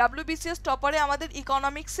রয়েছে, সেই WBCS টপারে আমাদের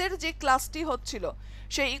ইকোনমিক্সের যে ক্লাসটি হচ্ছিল,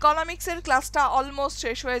 সেই ইকোনমিক্সের ক্লাসটা অলমোস্ট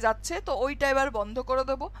শেষ হয়ে যাচ্ছে। তো ওইটা এবার বন্ধ করে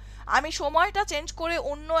দেবো। আমি সময়টা চেঞ্জ করে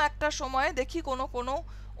অন্য একটা সময়ে দেখি কোনো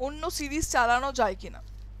অন্য সিরিজ চালানো যায় কিনা।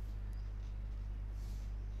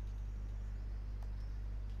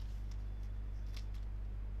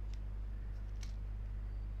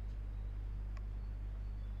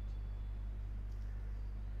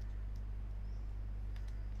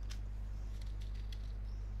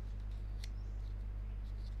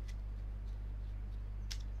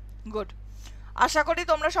 গুড, আশা করি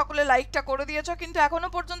তোমরা সকলে লাইকটা করে দিয়েছো, কিন্তু এখনো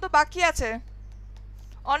পর্যন্ত বাকি আছে,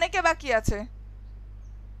 অনেকে বাকি আছে।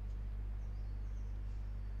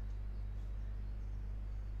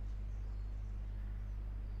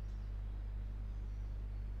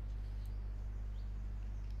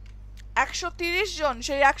 $130 জন,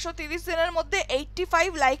 সেই 130 জনের মধ্যে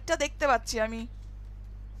 85 লাইকটা দেখতে পাচ্ছি আমি।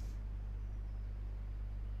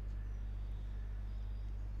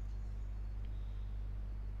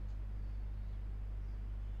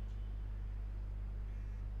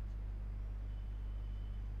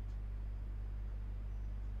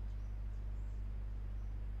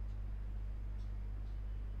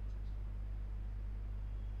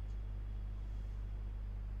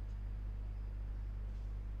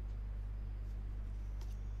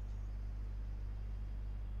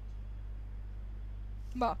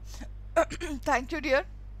 বাহ, থ্যাংক ইউ ডিয়ার।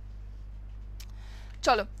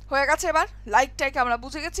 চলো হয়ে গেছে, এবার লাইকটাকে আমরা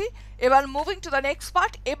বুঝে গেছি। এবার moving to the next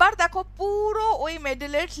part. এবার দেখো পুরো ওই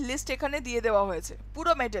মেডেলের লিস্ট এখানে দিয়ে দেওয়া হয়েছে,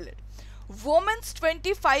 পুরো মেডেলের। ওমেন্স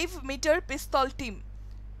 25 মিটার পিস্তল টিম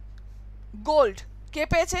গোল্ড কে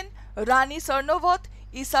পেয়েছেন? রানী সর্নোভত,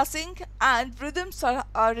 Isha Singh and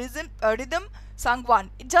rhythm Sangwan.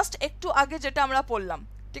 Just একটু আগে যেটা আমরা পড়লাম,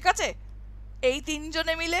 ঠিক আছে, এই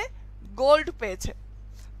তিনজনে মিলে গোল্ড পেয়েছে।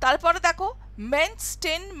 তারপরে দেখো মেন্স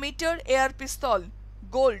 10 মিটার এয়ার পিস্তল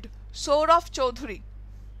gold Sourav Chowdhury.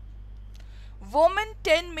 Women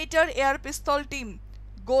 10 metre air পিস্তল টিম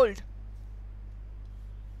গোল্ড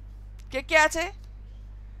কে কে আছে?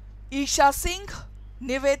 ঈশা সিং,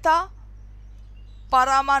 নিবেতা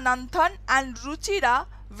পারামানান্থন অ্যান্ড রুচিরা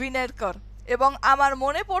ভিনেরকর। এবং আমার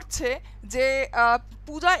মনে পড়ছে যে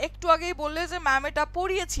পূজা একটু আগেই বললে যে ম্যাম এটা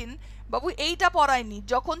পড়িয়েছেন, বাবু এইটা পড়ায়নি।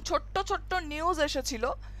 যখন ছোট্ট ছোট্ট নিউজ এসেছিল,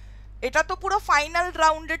 এটা তো পুরো ফাইনাল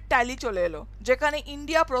রাউন্ডের ট্যালি চলে এলো, যেখানে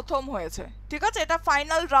ইন্ডিয়া প্রথম হয়েছে, ঠিক আছে, এটা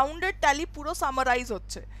ফাইনাল রাউন্ডের ট্যালি পুরো সামারাইজ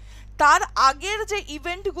হচ্ছে। তার আগের যে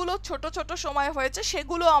ইভেন্টগুলো ছোট ছোট সময় হয়েছে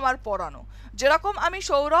সেগুলো আমার পড়ানো। যেরকম আমি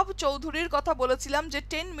সৌরভ চৌধুরীর কথা বলেছিলাম, যে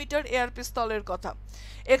 10 মিটার এয়ার পিস্তলের কথা,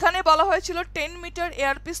 এখানে বলা হয়েছিল 10 মিটার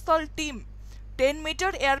এয়ার পিস্তল টিম, 10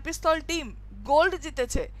 মিটার এয়ার পিস্তল টিম গোল্ড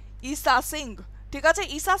জিতেছে ঈশা সিং, ঠিক আছে।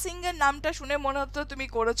 ঈশা সিং এর নামটা শুনে মনে হচ্ছে তুমি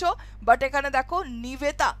করেছো, বাট এখানে দেখো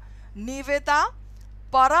নিবেতা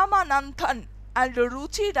পারামানান্থন অ্যান্ড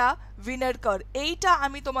রুচিরা ভিনেরকর, এইটা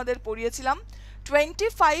আমি তোমাদের পড়িয়েছিলাম।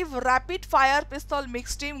 25 rapid fire pistol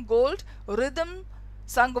mix team gold rhythm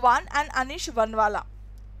Sangwan and Anish বনওয়ালা।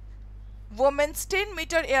 Women's 10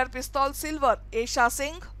 metre air pistol silver Isha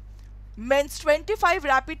Singh. Men's 25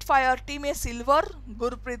 rapid fire টিমে silver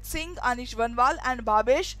Gurpreet Singh, Anish বনওয়াল and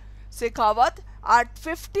ভাবেশ Shekhawat. R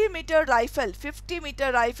 50 metre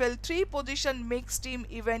rifle 3 position mix team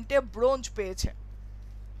ইভেন্টে ব্রোঞ্জ পেয়েছে।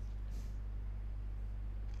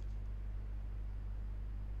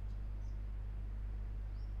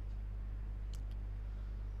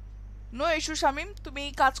 নো ইস্যু শামিম, তুমি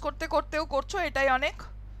কাজ করতে করতেও করছো, এটাই অনেক,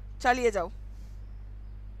 চালিয়ে যাও।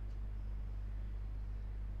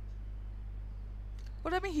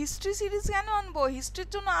 ওটা আমি হিস্ট্রি সিরিজ কেন আনবো? হিস্ট্রির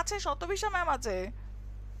জন্য আছে শতবিশা ম্যাম আছে,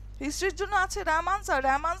 হিস্ট্রির জন্য আছে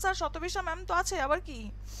র্যাম আনসার শতবিশা ম্যাম তো আছে, আবার কি।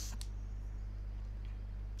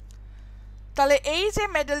 তাহলে এই যে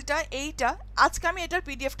মেডেলটা, এইটা আজকে আমি এটার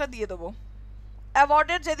পিডিএফটা দিয়ে দেবো।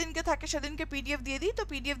 অ্যাওয়ার্ডের যেদিনকে থাকে সেদিনকে পিডিএফ দিয়ে দিই, তো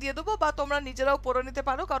পিডিএফ দিয়ে দেবো, বা তোমরা নিজেরাও পড়ে নিতে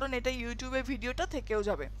পারো, কারণ এটা ইউটিউবে ভিডিওটা থেকেও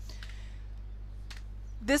যাবে।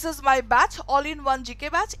 This is my batch, all in one GK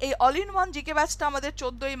batch. এই অল ইন ওয়ান জিকে ব্যাচটা আমাদের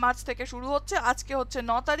 14ই মার্চ থেকে শুরু হচ্ছে। আজকে হচ্ছে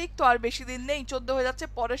 9 তারিখ, তো আর বেশি দিন নেই, 14 হয়ে যাচ্ছে।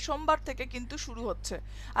 পরের সোমবার থেকে কিন্তু শুরু হচ্ছে।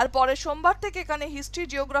 আর পরের সোমবার থেকে এখানে হিস্ট্রি,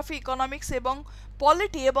 জিওগ্রাফি, ইকোনমিক্স এবং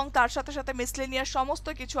পলিটি এবং তার সাথে সাথে মিসলেনিয়াস সমস্ত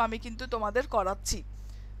কিছু আমি কিন্তু তোমাদের করাচ্ছি।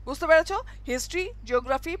 বুঝতে পেরেছো? History,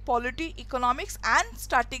 geography, polity, economics and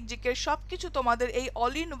static GK সব কিছু তোমাদের এই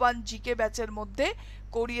অল ইন ওয়ান জিকে ব্যাচের মধ্যে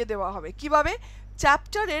করিয়ে দেওয়া হবে। কিভাবে?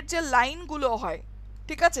 চ্যাপ্টারের যে লাইনগুলো হয়,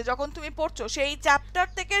 ঠিক আছে, যখন তুমি পড়ছো সেই চ্যাপ্টার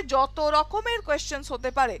থেকে যত রকমের কোয়েশ্চেন্স হতে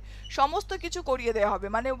পারে সমস্ত কিছু করিয়ে দেওয়া হবে।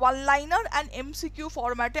 মানে ওয়ান লাইনার অ্যান্ড এমসিকিউ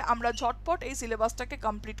ফরম্যাটে আমরা ঝটপট এই সিলেবাসটাকে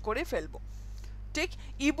কমপ্লিট করে ফেলবো। ঠিক,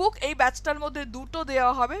 ইবুক এই ব্যাচটার মধ্যে দুটো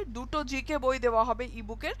দেওয়া হবে, দুটো জিকে বই দেওয়া হবে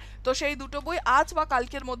ইবুকের। তো সেই দুটো বই আজ বা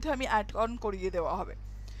কালকের মধ্যে আমি অ্যাড অন করিয়ে দেওয়া হবে।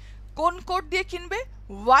 কোন কোড দিয়ে কিনবে?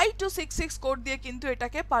 Y266 কোড দিয়ে কিন্তু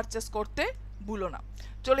এটাকে পারচেস করতে ভুলো না।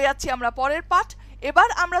 চলে যাচ্ছি আমরা পরের পার্ট। এবার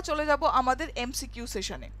আমরা চলে যাব আমাদের এমসিকিউ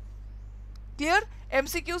সেশনে। ক্লিয়ার?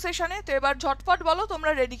 এমসিকিউ সেশনে। তো এবার ঝটপট বলো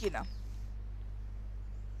তোমরা রেডি কিনা।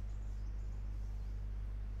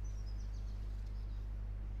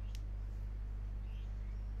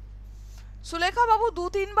 সুলেখা বাবু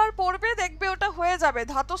 2-3 বার পড়বে, দেখবে ওটা হয়ে যাবে,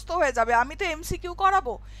 ধাতস্থ হয়ে যাবে। আমি তো এমসিকিউ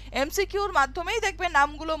করাবো, এমসিকিউর মাধ্যমেই দেখবে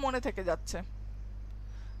নামগুলো মনে থেকে যাচ্ছে।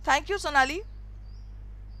 Thank you Sonali.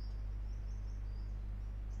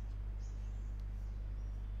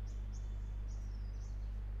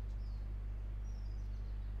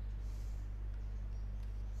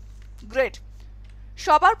 গ্রেট।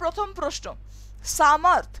 সবার প্রথম প্রশ্ন,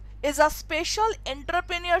 Samarth is a special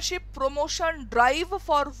entrepreneurship promotion drive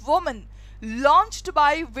for women launched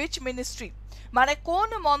by which ministry? মানে কোন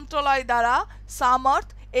মন্ত্রণালয় দ্বারা সামার্থ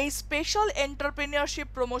এই স্পেশাল এন্টারপ্রেনিয়রশিপ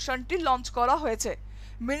প্রমোশনটি লঞ্চ করা হয়েছে?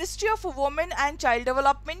 Ministry of women and child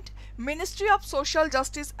development, ministry of social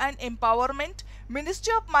justice and empowerment,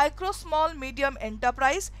 ministry of micro small medium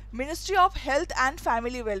enterprise, ministry of health and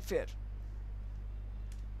family welfare.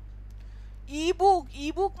 Ebook,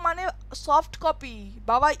 ebook মানে soft copy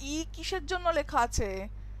বাবা। ই কিসের জন্য লেখা আছে?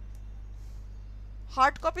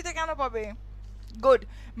 Hard কপিতে কেন পাবে? Good,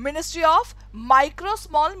 ministry of micro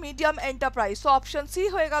small medium enterprise. So option C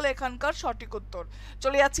হয়ে গেল এখানকার সঠিক উত্তর।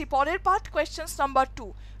 চলে যাচ্ছি পরের part, questions number 2।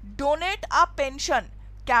 Donate a pension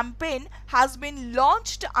campaign has been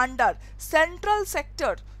launched under central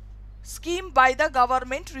sector scheme by the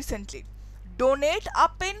government recently. Donate a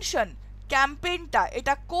pension ক্যাম্পেইনটা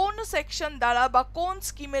এটা কোন সেকশন দ্বারা বা কোন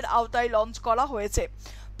স্কিমের আওতায় লঞ্চ করা হয়েছে?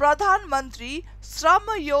 প্রধানমন্ত্রী শ্রম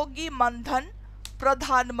যোগী মানধন,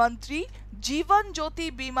 প্রধানমন্ত্রী জীবন জ্যোতি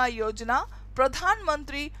বীমা योजना,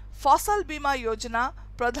 প্রধানমন্ত্রী ফসল বীমা योजना,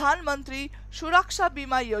 প্রধানমন্ত্রী সুরক্ষা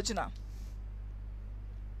বীমা योजना।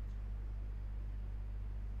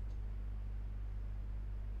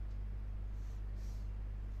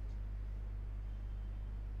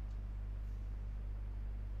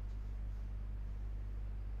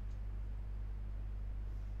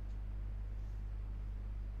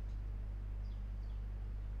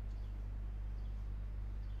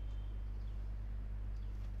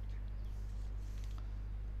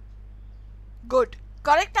 গুড,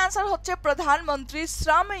 কারেক্ট অ্যান্সার হচ্ছে প্রধানমন্ত্রী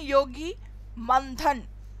শ্রম যোগী মানধন।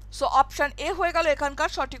 সো অপশন এ হয়ে গেল এখানকার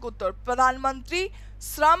সঠিক উত্তর, প্রধানমন্ত্রী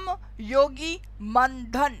শ্রম যোগী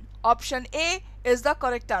Maandhan. Option A is the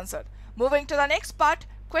correct answer. Moving to the next part,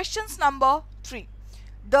 questions number 3।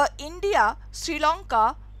 The India Sri Lanka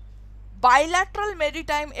bilateral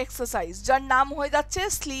maritime exercise, যার নাম হয়ে যাচ্ছে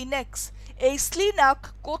স্লিনেক্স, এই স্লিনাক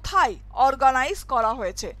কোথায় অর্গানাইজ করা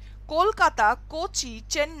হয়েছে? কলকাতা, কোচি,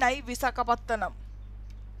 চেন্নাই, বিশাখাপত্তনম।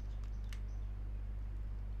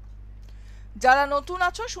 যারা নতুন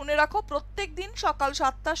আছো শুনে রাখো, প্রত্যেক দিন সকাল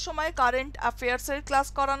 7টার সময় কারেন্ট অ্যাফেয়ার্সের ক্লাস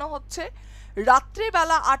করানো হচ্ছে,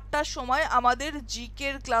 রাত্রিবেলা 8টার সময় আমাদের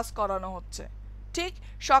জিকের ক্লাস করানো হচ্ছে। ঠিক,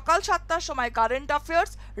 সকাল 7টার সময় কারেন্ট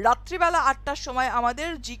অ্যাফেয়ার্স, রাত্রিবেলা 8টার সময় আমাদের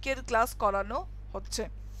জিকের ক্লাস করানো হচ্ছে।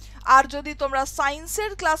 আর যদি তোমরা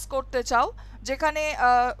সায়েন্সের ক্লাস করতে চাও, যেখানে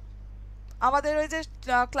আমাদের ওই যে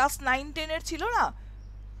ক্লাস 9-10-এর ছিল না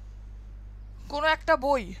কোনো একটা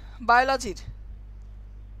বই বায়োলজির,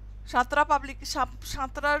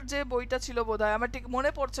 সাঁতরার যে বইটা ছিল বোধহয়, আমার ঠিক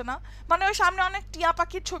মনে পড়ছে না, মানে ওই সামনে অনেক টিয়া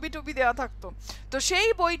পাখির ছবি টবি দেওয়া থাকতো। তো সেই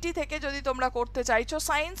বইটি থেকে যদি তোমরা করতে চাইছো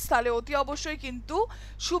সায়েন্স, তাহলে অতি অবশ্যই কিন্তু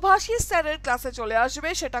সুভাষিস স্যারের ক্লাসে চলে আসবে।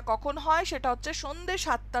 সেটা কখন হয়? সেটা হচ্ছে সন্ধ্যে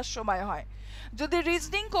 7টার সময় হয়। যদি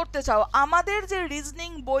রিজনিং করতে চাও, আমাদের যে রিজনিং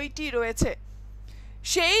বইটি রয়েছে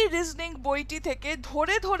সেই রিজনিং বইটি থেকে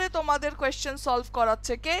ধরে ধরে তোমাদের কোয়েশ্চেন সলভ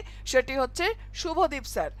করাচ্ছে কে? সেটি হচ্ছে শুভদীপ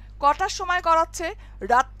স্যার। কটার সময় করাচ্ছে?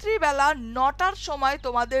 রাত্রিবেলা 9টার সময়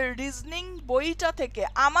তোমাদের রিজনিং বইটা থেকে,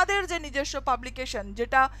 আমাদের যে নিজস্ব পাবলিকেশন,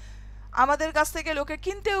 যেটা আমাদের কাছ থেকে লোকে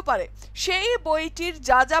কিনতেও পারে। সেই বইটির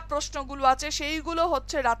যা যা প্রশ্নগুলো আছে সেইগুলো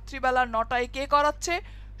হচ্ছে রাত্রিবেলা 9টায় কে করাচ্ছে?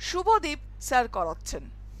 শুভদীপ স্যার করাচ্ছেন।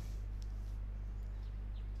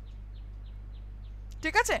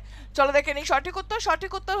 ঠিক আছে, চলো দেখে নিই সঠিক উত্তর।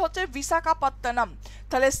 সঠিক উত্তর হচ্ছে বিশাখাপত্তনম।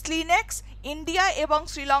 তাহলে স্লিনেক্স ইন্ডিয়া এবং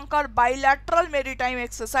শ্রীলঙ্কার বাইল্যাটারাল মেরিটাইম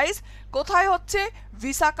এক্সারসাইজ কোথায় হচ্ছে?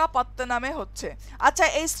 বিশাখাপত্তনমে হচ্ছে। আচ্ছা,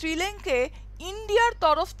 এই শ্রীলঙ্কে ইন্ডিয়ার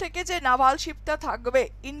তরফ থেকে যে নাভাল শিপটা থাকবে,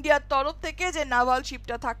 ইন্ডিয়ার তরফ থেকে যে নাভাল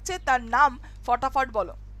শিপটা থাকছে তার নাম ফটাফট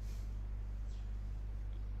বলো।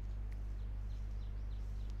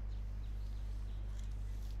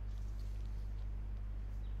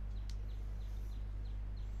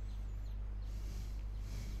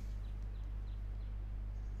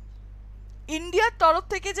 ইন্ডিয়ার তরফ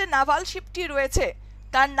থেকে যে নাভাল শিপটি রয়েছে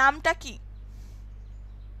তার নামটা কি?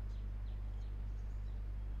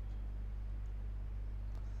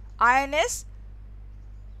 INS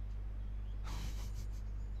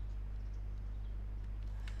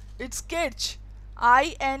it's Kerch,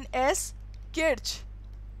 INS Kerch.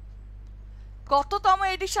 কততম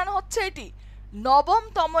এডিশন হচ্ছে এটি?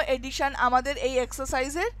 9তম এডিশন আমাদের এই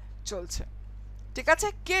এক্সারসাইজের চলছে। ঠিক আছে,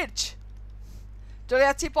 কের্চ। চলে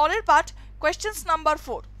যাচ্ছি পরের part, questions number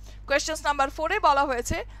 4। Questions number 4-এ বলা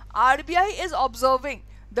হয়েছে RBI is observing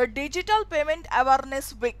the digital payment awareness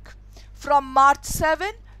week from March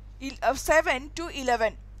 7 to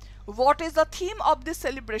 11. What is the theme of this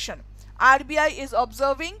celebration? RBI is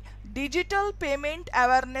observing Digital Payment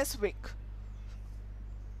Awareness Week.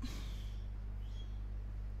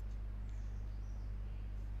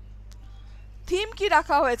 Theme কি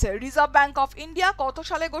রাখা হয়েছে? Reserve bank of India কত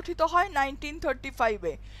সালে গঠিত হয়?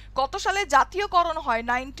 1935-এ। কত সালে জাতীয়করণ হয়?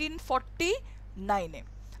 1949-এ।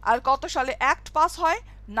 আর কত সালে অ্যাক্ট পাস হয়?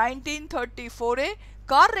 1934-এ।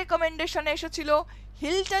 কার রেকমেন্ডেশনে এসেছিল?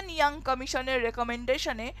 হিল্টন ইয়াং কমিশনের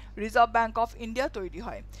রেকমেন্ডেশনে রিজার্ভ ব্যাংক অফ ইন্ডিয়া তৈরি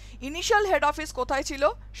হয়। ইনিশিয়াল হেড অফিস কোথায় ছিল?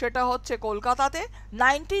 সেটা হচ্ছে কলকাতাতে।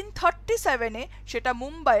 1937-এ সেটা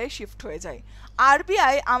মুম্বাইয়ে শিফট হয়ে যায়।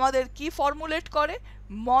 আরবিআই আমাদের কি ফর্মুলেট করে?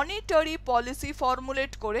 মনিটারি পলিসি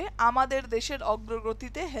ফর্মুলেট করে আমাদের দেশের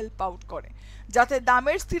অগ্রগতিতে হেল্প আউট করে, যাতে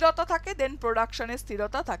দামের স্থিরতা থাকে, দেন প্রোডাকশনের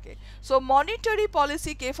স্থিরতা থাকে। সো মনিটারি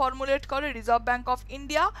পলিসি কে ফর্মুলেট করে? Reserve bank of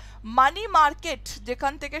India. Money market,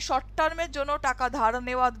 যেখান থেকে শর্ট টার্মের জন্য টাকা ধার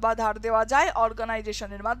নেওয়া বা ধার দেওয়া যায়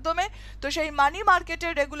অর্গানাইজেশনের মাধ্যমে, তো সেই মানি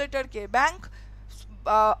মার্কেটের regulator K? Bank,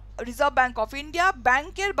 reserve bank of India.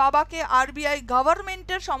 ব্যাংকের বাবাকে আরবিআই।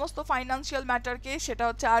 গভর্নমেন্টের সমস্ত ফাইন্যান্সিয়াল ম্যাটারকে সেটা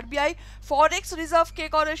হচ্ছে আরবিআই। ফরেক্স রিজার্ভ কে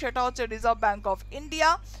করে? সেটা হচ্ছে reserve bank of India.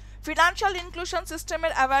 Financial inclusion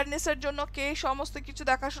সিস্টেমের অ্যাওয়ারনেসের জন্য কে সমস্ত কিছু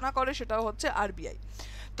দেখাশোনা করে? সেটাও হচ্ছে আরবিআই।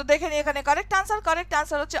 তো দেখে নিই এখানে কারেক্ট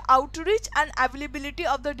আনসার হচ্ছে outreach and availability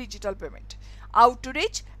of the digital payment.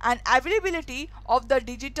 Outreach and availability of the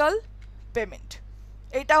digital payment,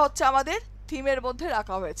 এটা হচ্ছে আমাদের থিমের মধ্যে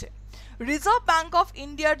রাখা হয়েছে। রিজার্ভ ব্যাংক অফ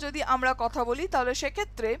ইন্ডিয়ার যদি আমরা কথা বলি, তাহলে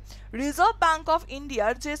সেক্ষেত্রে রিজার্ভ ব্যাংক অফ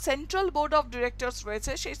ইন্ডিয়ার যে সেন্ট্রাল বোর্ড অফ ডিরেক্টরস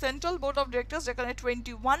রয়েছে, সেই সেন্ট্রাল বোর্ড অফ ডিরেক্টরস যেখানে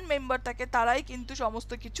 21 মেম্বার থাকে, তারাই কিন্তু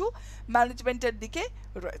সমস্ত কিছু ম্যানেজমেন্টের দিকে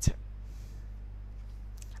রয়েছে।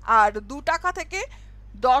 আর 2 টাকা থেকে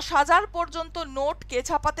 10,000 পর্যন্ত নোট কে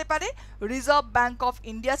ছাপাতে পারে? রিজার্ভ ব্যাংক অফ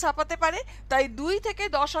ইন্ডিয়া ছাপাতে পারে। তাই 2 থেকে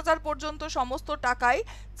 10,000 পর্যন্ত সমস্ত টাকায়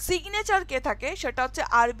সিগনেচার কে থাকে? সেটা হচ্ছে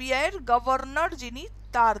আরবিআই এর গভর্নর, যিনি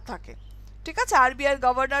তার থাকে। ঠিক আছে, আরবিআই এর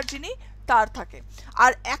গভর্নর যিনি তার থাকে।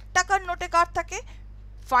 আর 1 টাকার নোটে কার থাকে?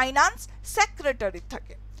 ফাইন্যান্স সেক্রেটারির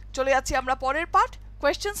থাকে। চলে যাচ্ছি আমরা পরের part,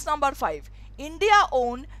 questions number 5। India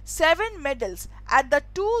won 7 medals at the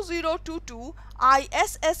 2022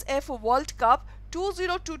 ISSF World Cup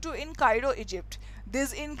 2022 in Cairo, Egypt.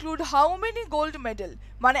 These include how many gold medal?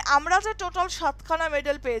 মানে আমরা যে টোটাল 7খানা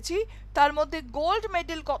মেডেল পেয়েছি, তার মধ্যে গোল্ড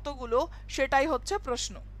মেডেল কতগুলো, সেটাই হচ্ছে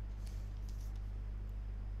প্রশ্ন।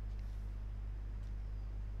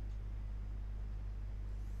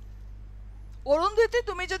 অরুন্ধতি,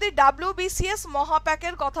 তুমি যদি WBCS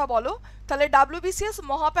মহাপ্যাকের কথা বলো, তাহলে WBCS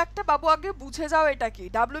মহাপ্যাকটা বাবু আগে বুঝে যাও এটা কি।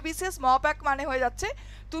 WBCS মহাপ্যাক মানে হয়ে যাচ্ছে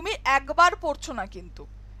তুমি একবার পড়ছো না, কিন্তু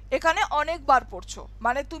এখানে অনেকবার পড়ছো।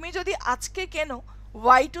 মানে তুমি যদি আজকে কেনো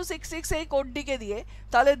Y266 এই কোডটিকে দিয়ে,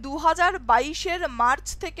 তাহলে 2022-এর মার্চ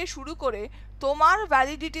থেকে শুরু করে তোমার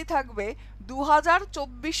ভ্যালিডিটি থাকবে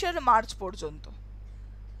 2024-এর মার্চ পর্যন্ত।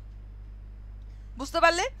 বুঝতে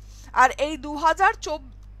পারলে? আর এই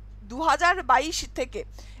 2022 থেকে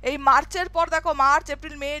এই মার্চের পর দেখো, মার্চ,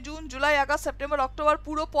 এপ্রিল, মে, June, July, August, September, October,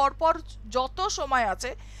 পুরো পরপর যত সময়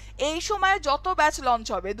আছে, এই সময়ে যত ব্যাচ লঞ্চ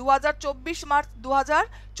হবে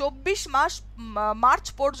 2024 মার্চ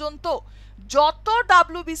পর্যন্ত যত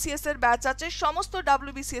WBCS এর ব্যাচ আছে, সমস্ত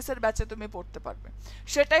WBCS এর ব্যাচে তুমি পড়তে পারবে।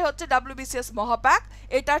 সেটাই হচ্ছে WBCS মহাপ্যাক।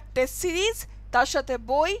 এটা টেস্ট সিরিজ, তার সাথে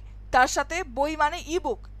বই, তার সাথে বই মানে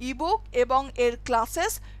ইবুক এবং এর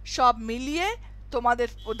ক্লাসেস সব মিলিয়ে তোমাদের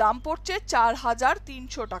দাম পড়ছে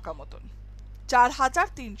 4300 টাকা মতন,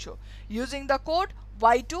 4300 using the code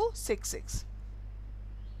Y266।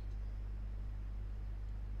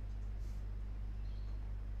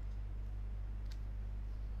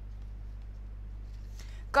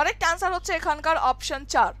 Correct answer হচ্ছে এখানকার অপশন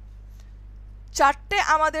 4।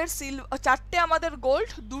 চারটে আমাদের গোল্ড,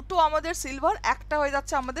 দুটো আমাদের সিলভার, একটা হয়ে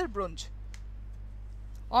যাচ্ছে আমাদের ব্রোঞ্জ।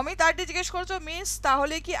 অমিত আরটি জিজ্ঞেস করছো মিস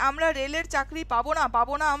তাহলে কি আমরা রেলের চাকরি পাবো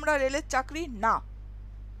না আমরা রেলের চাকরি না,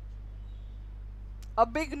 a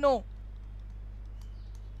big no।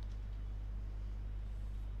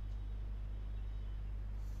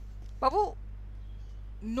 Babu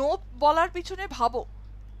no বলার পিছনে ভাবো,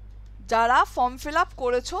 যারা ফর্ম ফিল আপ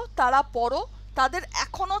করেছো তারা পড়ো, তাদের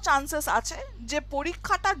এখনো চান্সেস আছে যে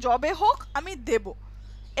পরীক্ষাটা যবে হোক আমি দেব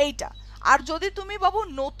এইটা। আর যদি তুমি বাবু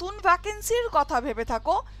নতুন ভ্যাকেন্সির কথা ভেবে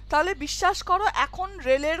থাকো তাহলে বিশ্বাস করো এখন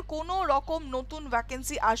রেলের কোনো রকম নতুন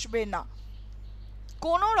ভ্যাকেন্সি আসবে না,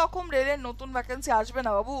 কোনো রকম রেলের নতুন ভ্যাকেন্সি আসবে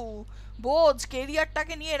না বাবু। বোঝ,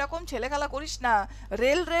 কেরিয়ারটাকে নিয়ে এরকম ছেলেখেলা করিস না।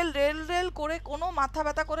 রেল রেল রেল রেল করে কোনো মাথা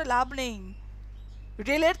ব্যথা করে লাভ নেই।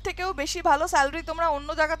 রেলের থেকেও বেশি ভালো স্যালারি তোমরা অন্য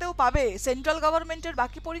জায়গাতেও পাবে। সেন্ট্রাল গভর্নমেন্টের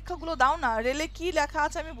বাকি পরীক্ষাগুলো দাও না। রেলে কি লেখা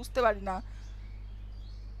আছে আমি বুঝতে পারি না।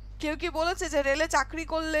 কেউ কি বলেছে যে রেলে চাকরি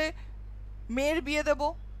করলে মেয়ের বিয়ে দেব,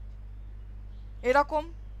 এরকম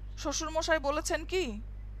শ্বশুরমশাই বলেছেন কি?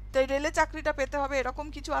 তাই রেলে চাকরিটা পেতে হবে এরকম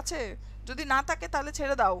কিছু আছে? যদি না থাকে তাহলে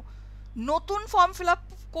ছেড়ে দাও। নতুন ফর্ম ফিল আপ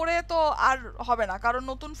করে তো আর হবে না, কারণ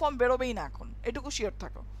নতুন ফর্ম বেরোবেই না এখন, এটুকু শিওর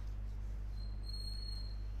থাকো।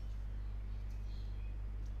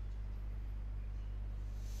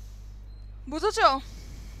 বুঝেছো?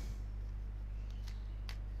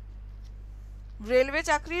 রেলওয়ে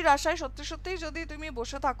চাকরির আশায় সত্যি সত্যিই যদি তুমি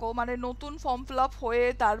বসে থাকো, মানে নতুন ফর্ম ফিল আপ হয়ে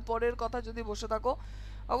তারপরের কথা যদি বসে থাকো,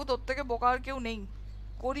 বাবু তোর থেকে বোকা আর কেউ নেই।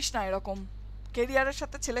 করিস না এরকম, কেরিয়ারের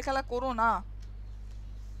সাথে ছেলে খেলা করো না।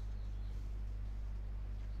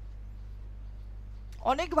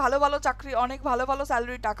 অনেক ভালো ভালো চাকরি, অনেক ভালো ভালো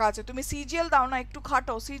স্যালারি টাকা আছে। তুমি সিজিএল দাও না, একটু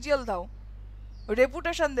খাটো, সিজিএল দাও,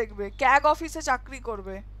 রেপুটেশন দেখবে। ক্যাগ অফিসে চাকরি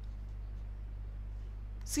করবে,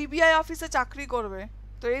 সিবিআই অফিসে চাকরি করবে,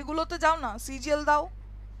 তো এইগুলোতে যাও না, সিজিএল দাও।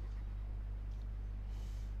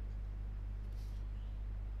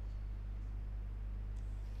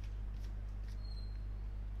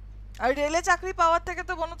 আর রেলে চাকরি পাওয়ার থেকে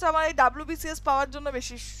তো মনে হচ্ছে আমার এই WBCS পাওয়ার জন্য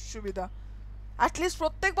বেশি সুবিধা। অ্যাটলিস্ট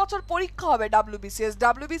প্রত্যেক বছর পরীক্ষা হবে WBCS।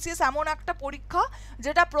 WBCS এমন একটা পরীক্ষা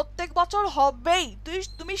যেটা প্রত্যেক বছর হবেই,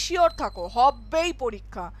 তুমি শিওর থাকো হবেই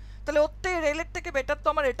পরীক্ষা। তাহলে ওর থেকে রেলের থেকে বেটার তো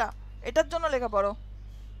আমার এটা, এটার জন্য লেখা পড়ো।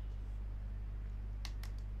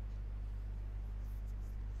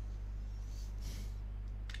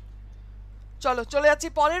 চলো চলে যাচ্ছি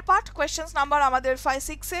পরের পার্ট, কোয়েশ্চেন্স নাম্বার আমাদের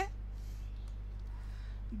 5-6-এ।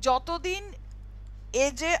 যতদিন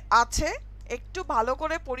এজে আছে একটু ভালো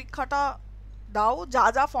করে পরীক্ষাটা দাও, যা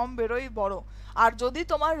যা ফর্ম বেরোই বড়। আর যদি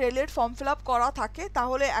তোমার রেলের ফর্ম ফিল আপ করা থাকে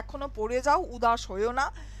তাহলে এখনো পড়ে যাও, উদাস হইও না।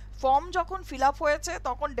 ফর্ম যখন ফিল আপ হয়েছে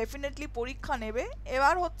তখন ডেফিনেটলি পরীক্ষা নেবে।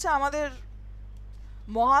 এবার হচ্ছে আমাদের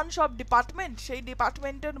মহান সব ডিপার্টমেন্ট, সেই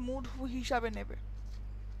ডিপার্টমেন্টের মুড হিসাবে নেবে।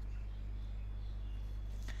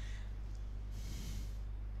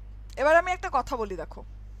 এবার আমি একটা কথা বলি, দেখো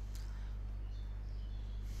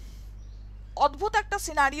অদ্ভুত একটা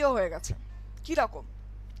সিনারিও হয়ে গেছে। কি রকম?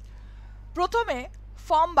 প্রথমে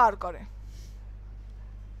ফর্ম বার করে,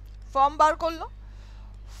 ফর্ম বার করলো,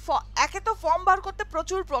 একে তো ফর্ম বার করতে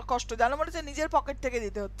প্রচুর কষ্ট, জানো, মনে হচ্ছে নিজের পকেট থেকে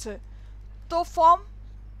দিতে হচ্ছে। তো ফর্ম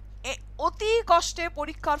অতি কষ্টে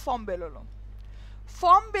পরীক্ষার ফর্ম বেরোলো।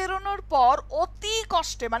 ফর্ম বেরোনোর পর অতি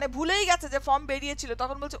কষ্টে, মানে ভুলেই গেছে যে ফর্ম বেরিয়েছিল,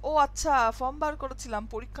 তখন বলছে ও আচ্ছা ফর্ম বার করেছিলাম,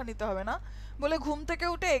 পরীক্ষা নিতে হবে না, বলে ঘুম থেকে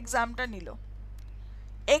উঠে এক্সামটা নিল।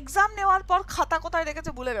 এক্সাম নেওয়ার পর খাতা কোথায়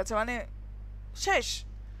রেখেছে ভুলে গেছে, মানে শেষ।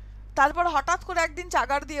 তারপর হঠাৎ করে একদিন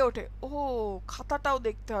চাগার দিয়ে ওঠে, ও খাতাটাও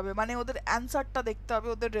দেখতে হবে, মানে ওদের অ্যান্সারটা দেখতে হবে,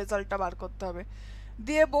 ওদের রেজাল্টটা বার করতে হবে।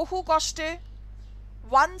 দিয়ে বহু কষ্টে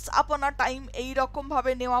ওয়ান্স আপন আ টাইম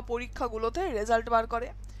এইরকমভাবে নেওয়া পরীক্ষাগুলোতে রেজাল্ট বার করে।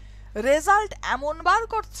 রেজাল্ট এমন বার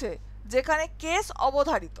করছে যেখানে কেস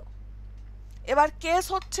অবধারিত। এবার কেস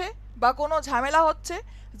হচ্ছে বা কোনো ঝামেলা হচ্ছে,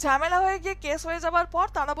 ঝামেলা হয়ে গিয়ে কেস হয়ে যাবার পর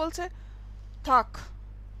তারা বলছে থাক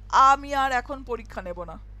আমি আর এখন পরীক্ষা নেব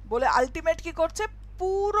না, বলে আলটিমেট কি করছে,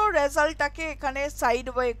 পুরো রেজাল্টটাকে এখানে সাইড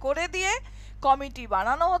ওয়ে করে দিয়ে কমিটি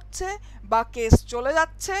বানানো হচ্ছে বা কেস চলে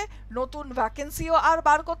যাচ্ছে। নতুন ভ্যাকেন্সিও আর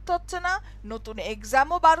বার করতে হচ্ছে না, নতুন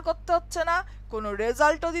এক্সামও বার করতে হচ্ছে না, কোনো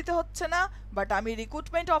রেজাল্টও দিতে হচ্ছে না, বাট আমি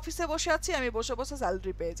রিক্রুটমেন্ট অফিসে বসে আছি, আমি বসে বসে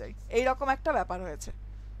স্যালারি পেয়ে যাই। এইরকম একটা ব্যাপার হয়েছে।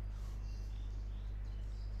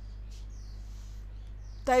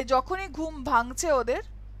 তাই যখনই ঘুম ভাঙছে ওদের,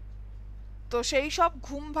 তো সেই সব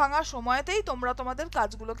ঘুম ভাঙা সময়তেই তোমরা তোমাদের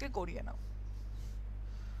কাজগুলোকে করিয়ে নাও।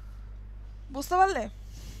 বুঝতে পারলে?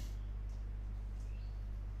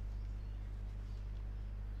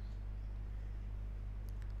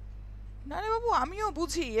 না রে বাবু, আমিও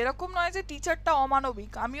বুঝি, এরকম নয় যে টিচারটা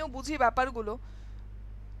অমানবিক, আমিও বুঝি ব্যাপারগুলো।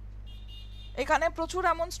 এখানে প্রচুর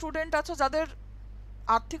এমন স্টুডেন্ট আছে যাদের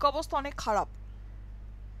আর্থিক অবস্থা অনেক খারাপ,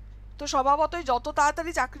 তো স্বভাবতই যত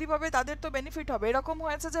তাড়াতাড়ি চাকরি পাবে তাদের তো বেনিফিট হবে। এরকম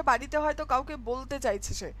হয়েছে যে বাড়িতে হয়তো কাউকে বলতে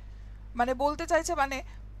চাইছে, সে মানে বলতে চাইছে, মানে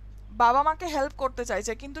বাবা মাকে হেল্প করতে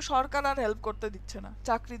চাইছে, কিন্তু সরকার আর হেল্প করতে দিচ্ছে না,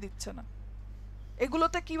 চাকরি দিচ্ছে না।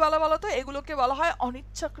 এগুলোতে কি বলা বলো তো? এগুলোকে বলা হয়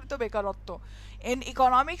অনিচ্ছাকৃত বেকারত্ব। In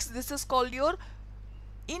economics this is called your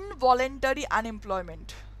involuntary unemployment.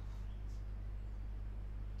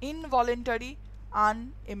 Involuntary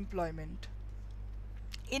unemployment.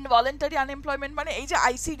 Involuntary unemployment মানে এই যে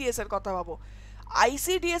আইসিডিএস এর কথা ভাবো,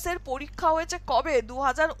 আইসিডিএস এর পরীক্ষা হয়েছে কবে?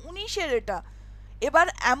 2019-এর এটা। এবার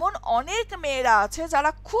এমন অনেক মেয়েরা আছে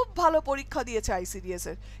যারা খুব ভালো পরীক্ষা দিয়েছে আইসিডিএস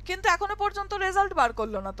এর, কিন্তু এখনো পর্যন্ত রেজাল্ট বার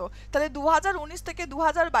করলো না। তো তাহলে 2019 থেকে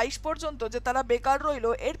 2022 পর্যন্ত যে তারা বেকার রইলো,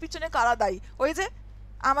 এর পিছনে কারা দায়ী? ওই যে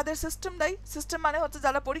আমাদের সিস্টেম দায়ী। সিস্টেম মানে হচ্ছে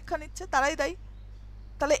যারা পরীক্ষা নিচ্ছে তারাই দায়ী।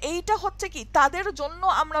 তাহলে এইটা হচ্ছে কি, তাদের জন্য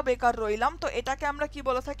আমরা বেকার রইলাম, তো এটাকে আমরা কি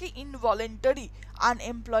বলে থাকি? ইনভলেন্টারি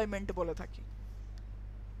আনএমপ্লয়মেন্ট বলে থাকি।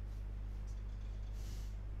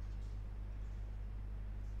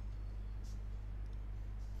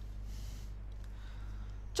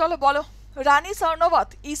 চলো বলো। রানী সর্ণবত,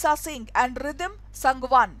 ঈশা সিং অ্যান্ড রিদম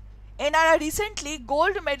সাংওয়ান এনারা রিসেন্টলি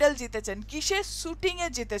গোল্ড মেডেল জিতেছেন। কিসে? শুটিং এ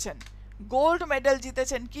জিতেছেন। গোল্ড মেডেল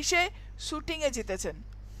জিতেছেন কিসে? শুটিং এ জিতেছেন।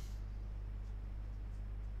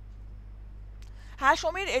 হ্যাঁ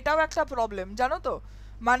সমীর, এটাও একটা প্রবলেম জানো তো,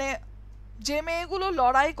 মানে যে মেয়েগুলো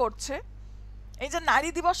লড়াই করছে, এই যে নারী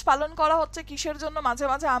দিবস পালন করা হচ্ছে কিসের জন্য, মাঝে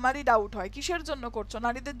মাঝে আমারই ডাউট হয়, কিসের জন্য করছো?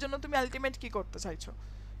 নারীদের জন্য তুমি আলটিমেট কি করতে চাইছো?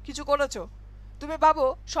 কিছু করেছো? তুমি ভাবো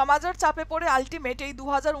সমাজের চাপে পড়ে আলটিমেট এই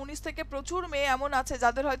 2019 থেকে প্রচুর মেয়ে এমন আছে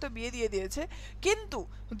যাদের হয়তো বিয়ে দিয়ে দিয়েছে, কিন্তু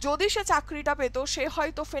যদি সে চাকরিটা পেত, সে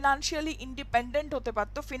হয়তো ফিনান্সিয়ালি ইন্ডিপেন্ডেন্ট হতে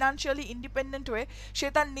পারতো। ফিনান্সিয়ালি ইন্ডিপেন্ডেন্ট হয়ে সে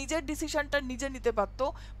তার নিজের ডিসিশনটা নিজে নিতে পারতো,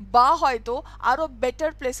 বা হয়তো আরো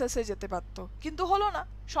বেটার প্লেসেসে যেতে পারতো, কিন্তু হলো না,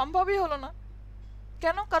 সম্ভবই হলো না।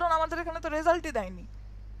 কেন? কারণ আমাদের এখানে তো রেজাল্টই দেয়নি।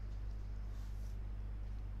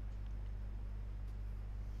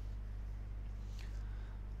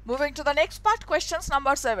 Moving to the next part, questions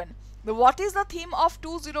number 7. What is the theme of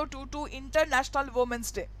 2022 International Women's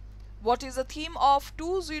Day? What is the theme of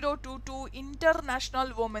 2022 International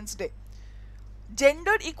Women's Day?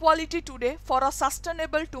 Gender equality today for a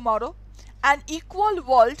sustainable tomorrow. An equal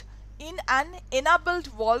world in an enabled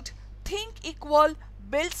world. Think equal,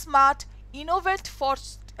 build smart, innovate for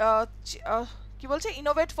কি বলছে?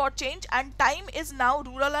 Innovate for change, and time is now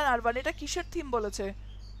rural and urban. এটা কিসের theme বলেছে?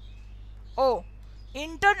 ও,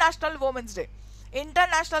 international women's day.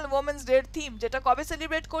 International women's day এর theme যেটা কবে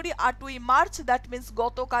celebrate করি? 8ই March, that means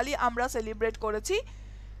গতকালই আমরা সেলিব্রেট করেছি।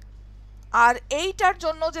 আর এইটার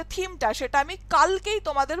জন্য যে থিমটা, সেটা আমি কালকেই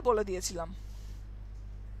তোমাদের বলে দিয়েছিলাম।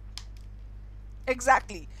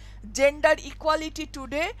 Exactly, gender equality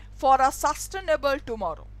today for a sustainable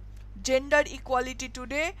tomorrow. Gender equality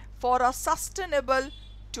today for a sustainable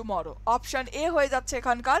tomorrow. Option A হয়ে যাচ্ছে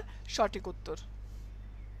এখানকার সঠিক উত্তর।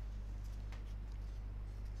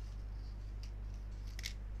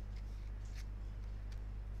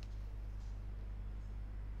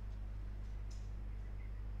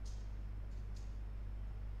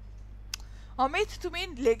 অমিত, তুমি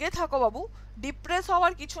লেগে থাকো বাবু, ডিপ্রেস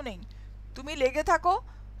হওয়ার কিছু নেই, তুমি লেগে থাকো।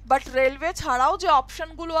 বাট রেলওয়ে ছাড়াও যে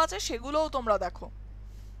অপশনগুলো আছে সেগুলোও তোমরা দেখো।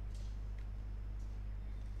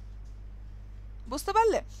 বুঝতে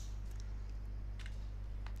পারলে?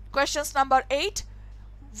 Questions number 8.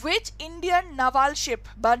 Which Indian naval ship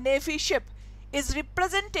বা navy sheep is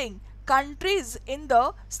representing countries in the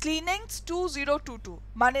SLINEX 2022?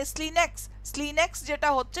 মানে স্লিনেক্স যেটা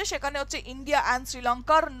হচ্ছে, সেখানে হচ্ছে ইন্ডিয়া অ্যান্ড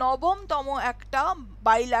শ্রীলঙ্কার নবমতম একটা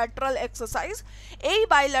বাইল্যাটারাল এক্সারসাইজ। এই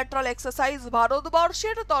বাইল্যাটারাল এক্সারসাইজ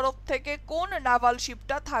ভারতবর্ষের তরফ থেকে কোন নাভাল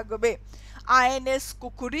শিপটা থাকবে? আইএনএস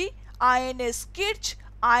কুকুরি, আইএনএস কির্চ,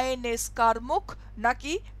 আইএনএস কারমুক,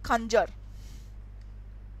 নাকি খঞ্জর?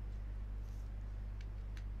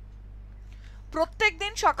 প্রত্যেক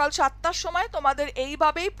দিন সকাল 7টার সময় তোমাদের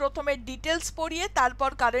এইভাবেই প্রথমে ডিটেলস পড়িয়ে তারপর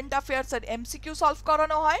কারেন্ট অ্যাফেয়ার্সের এমসিকিউ সলভ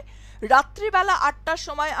করানো হয়। রাত্রিবেলা 8টার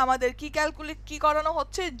সময় আমাদের কি করানো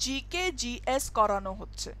হচ্ছে? জিকে জিএস করানো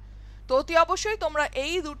হচ্ছে। তো অতি অবশ্যই তোমরা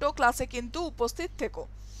এই দুটো ক্লাসে কিন্তু উপস্থিত থেকো।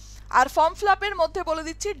 আর ফর্ম ফিল আপের মধ্যে বলে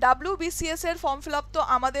দিচ্ছি, WBCS এর ফর্ম ফিল আপ তো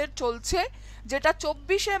আমাদের চলছে, যেটা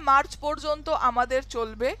 24শে মার্চ পর্যন্ত আমাদের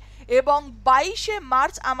চলবে। এবং 22শে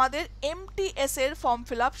মার্চ আমাদের MTS এর ফর্ম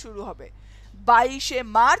ফিল আপ শুরু হবে। 22শে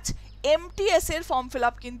মার্চ MTS এর ফর্ম ফিল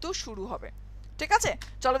আপ কিন্তু শুরু হবে। ঠিক আছে,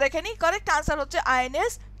 চলো দেখে নিই। কারেক্ট আনসার হচ্ছে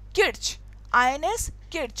INS কিডস। INS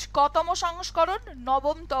কিডস কতম সংস্করণ?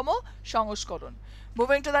 নবমতম সংস্করণ।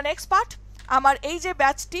 Moving to the next part. আমার এই যে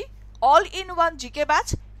ব্যাচটি all in one GK batch,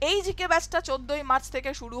 এই জিকে ব্যাচটা 14ই মার্চ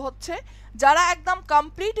থেকে শুরু হচ্ছে। যারা একদম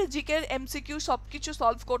কমপ্লিট জিকের এমসিকিউ সব কিছু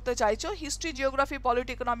সলভ করতে চাইছো, হিস্ট্রি, জিওগ্রাফি,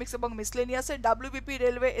 পলিটি, ইকোনমিক্স এবং মিসলেনিয়াসের, WBP,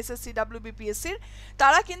 রেলওয়ে, SSC, WBPSCর,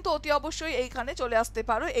 তারা কিন্তু অতি অবশ্যই এইখানে চলে আসতে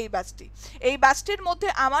পারো এই ব্যাচটি। এই ব্যাচটির মধ্যে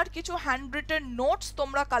আমার কিছু হ্যান্ড রিটেন নোটস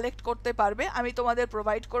তোমরা কালেক্ট করতে পারবে, আমি তোমাদের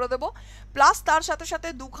প্রোভাইড করে দেবো। প্লাস তার সাথে সাথে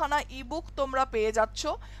 2খানা ইবুক তোমরা পেয়ে যাচ্ছ।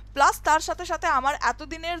 প্লাস তার সাথে সাথে আমার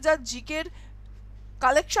এতদিনের যা জিকের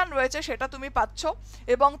কালেকশন রয়েছে সেটা তুমি পাচ্ছ।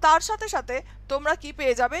 এবং তার সাথে সাথে তোমরা কি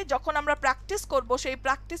পেয়ে যাবে, যখন আমরা প্র্যাকটিস করব সেই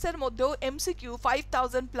প্র্যাকটিসের মধ্যেও MCQ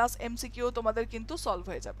 5000 প্লাস MCQ তোমাদের কিন্তু সলভ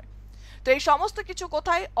হয়ে যাবে। তো এই সমস্ত কিছু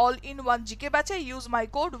কোথায়? অল ইন ওয়ান জিকে ব্যাচে। Use my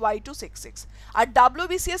code Y266। R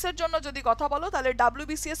WBCS এর জন্য যদি কথা বলো, তাহলে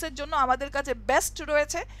WBCS এর জন্য আমাদের কাছে বেস্ট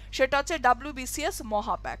রয়েছে, সেটা হচ্ছে WBCS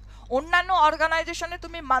মহাপ্যাক। অন্যান্য অর্গানাইজেশনে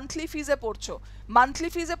তুমি মান্থলি ফিজে পড়ছো, মান্থলি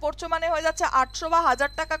ফিজে পড়ছো মানে হয়ে যাচ্ছে 800 বা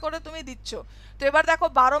 1000 টাকা করে তুমি দিচ্ছ। তো এবার দেখো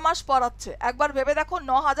 12 মাস পড়াচ্ছে, একবার ভেবে দেখো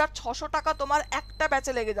 9600 টাকা তোমার একটা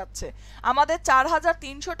ব্যাচে লেগে যাচ্ছে। আমাদের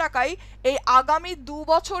 4300 টাকায় এই আগামী 2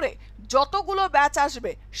 বছরে যতগুলো ব্যাচ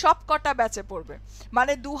আসবে সব কটা ব্যাচে পড়বে।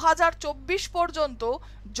 মানে 2024 পর্যন্ত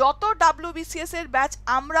যত WBCS এর ব্যাচ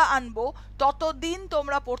আমরা আনবো ততদিন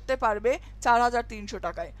তোমরা পড়তে পারবে 4300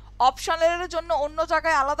 টাকায়। অপশনালের জন্য অন্য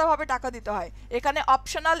জায়গায় আলাদাভাবে টাকা দিতে হয়, এখানে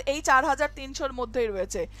অপশনাল এই 4300-র মধ্যেই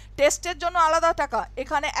রয়েছে। টেস্টের জন্য আলাদা টাকা,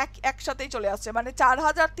 এখানে একসাথেই চলে আসছে। মানে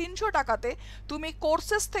 4300 টাকাতে তুমি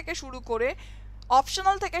কোর্সেস থেকে শুরু করে,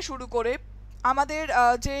 অপশনাল থেকে শুরু করে আমাদের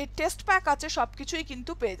যে টেস্ট প্যাক আছে সব কিছুই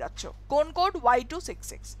কিন্তু পেয়ে যাচ্ছ। কোন কোড?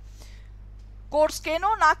 Y266। কোর্স কেনো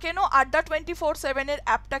না কেনো Adda247 এর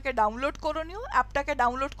অ্যাপটাকে ডাউনলোড করে নিও। অ্যাপটাকে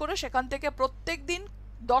ডাউনলোড করে সেখান থেকে প্রত্যেক দিন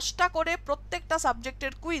 10টা করে প্রত্যেকটা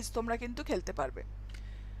সাবজেক্টের কুইজ তোমরা কিন্তু খেলতে পারবে।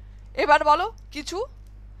 এবার বলো কিছু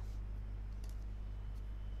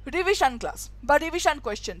রিভিশন ক্লাস বা revision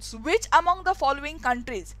questions. Which among the following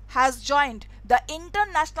countries has joined the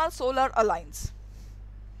International Solar Alliance?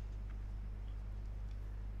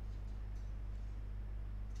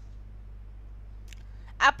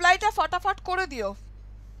 অ্যাপ্লাইটা ফটাফট করে দিও।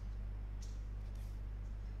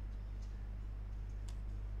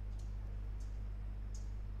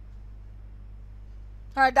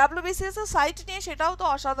 হ্যাঁ, WBCS এর সাইট নিয়ে সেটাও তো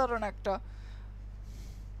অসাধারণ একটা।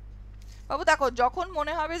 বাবু দেখো, যখন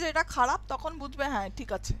মনে হবে যে এটা খারাপ তখন বুঝবে হ্যাঁ ঠিক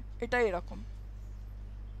আছে এটাই এরকম,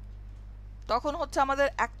 তখন হচ্ছে আমাদের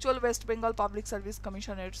actual West Bengal public service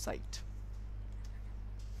কমিশনের site.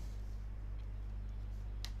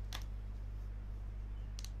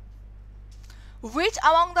 Which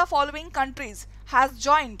among the following countries has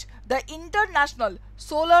joined the International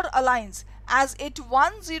Solar Alliance as it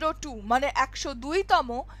 102 মানে 102তম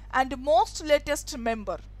and most latest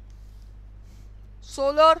member?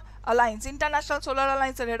 Solar Alliance, International Solar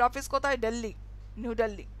Alliance এর হেড অফিস কোথায়? দিল্লি, নিউ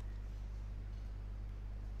দিল্লি।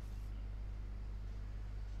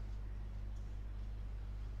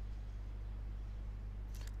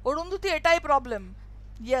 অরুন্ধতি এটাই প্রবলেম।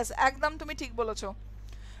 ইয়েস, একদম তুমি ঠিক বলেছো।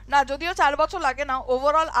 না, যদিও 4 বছর লাগে না,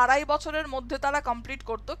 ওভারঅল 2.5 বছরের মধ্যে তারা কমপ্লিট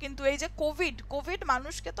করতো। কিন্তু এই যে কোভিড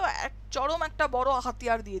মানুষকে তো চরম একটা বড়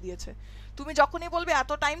হাতিয়ার দিয়ে দিয়েছে। তুমি যখনই বলবে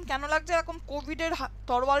এত টাইম কেন লাগছে, এরকম কোভিডের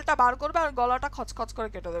তরোয়ালটা বার করবে আর গলাটা খচখচ করে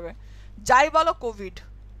কেটে দেবে। যাই বলো কোভিড।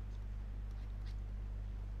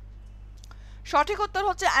 সঠিক উত্তর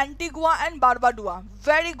হচ্ছে Antigua and বারবাডুয়া।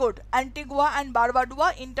 Very good, Antigua and বারবাডুয়া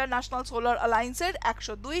international solar অ্যালায়েন্সের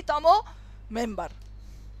 102তম member.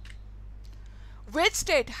 Which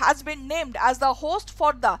state has been named as the host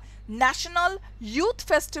for the National Youth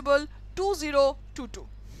Festival 2022?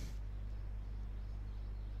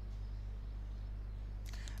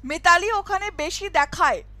 Mitali ওখানে বেশি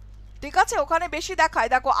দেখায়, ঠিক আছে, ওখানে বেশি দেখায়।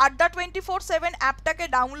 দেখো Adda247 অ্যাপটাকে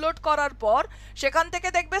ডাউনলোড করার পর সেখান থেকে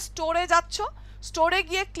দেখবে স্টোরে যাচ্ছ, স্টোরে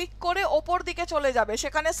গিয়ে ক্লিক করে ওপর দিকে চলে যাবে,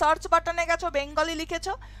 সেখানে সার্চ বাটনে গেছো, বেঙ্গলি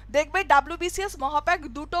লিখেছো, দেখবে WBCS মহাপ্যাক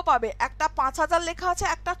দুটো পাবে, একটা 5000 লেখা আছে,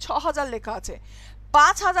 একটা 6000 লেখা আছে।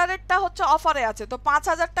 5000-এরটা হচ্ছে অফারে আছে, তো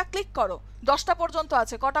 5000টা ক্লিক করো। 10টা পর্যন্ত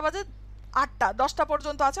আছে, কটা বাজে? 8টা, 10টা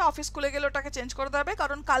পর্যন্ত আছে। অফিস খুলে গেলে ওটাকে চেঞ্জ করে দেবে,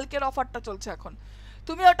 কারণ কালকের অফারটা চলছে এখন।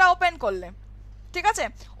 তুমি ওটা ওপেন করলে, ঠিক আছে,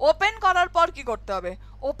 ওপেন করার পর কি করতে হবে?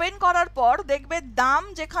 ওপেন করার পর দেখবে দাম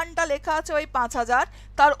যেখানটা লেখা আছে ওই 5000,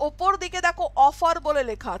 তার ওপর দিকে দেখো অফার বলে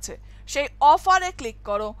লেখা আছে, সেই অফারে ক্লিক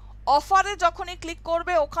করো। অফারে যখনই ক্লিক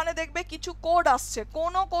করবে ওখানে দেখবে কিছু কোড আসছে,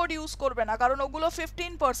 কোনো কোড ইউজ করবে না, কারণ ওগুলো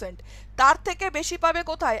 15%। তার থেকে বেশি পাবে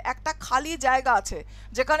কোথায়? একটা খালি জায়গা আছে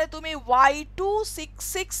যেখানে তুমি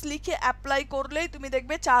Y266 লিখে অ্যাপ্লাই করলেই তুমি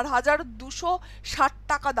দেখবে 4260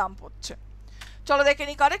 টাকা দাম পড়ছে। চলো দেখে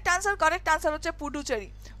নি কারেক্ট অ্যান্সার। কারেক্ট অ্যান্সার হচ্ছে Puducherry.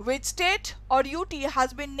 Which state or UT has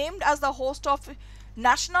been named as the host of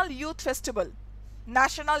National Youth Festival?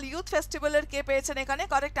 National youth ফেস্টিভ্যালের কে পেয়েছেন এখানে?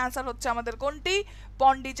 কারেক্ট অ্যান্সার হচ্ছে আমাদের কোনটি?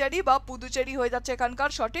 পন্ডিচেরি বা পুদুচেরি হয়ে যাচ্ছে এখানকার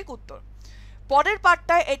সঠিক উত্তর। পরের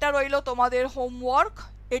পার্টটায় এটা রইল তোমাদের হোমওয়ার্ক,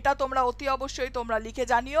 এটা তোমরা অতি অবশ্যই তোমরা লিখে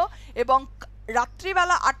জানিও, এবং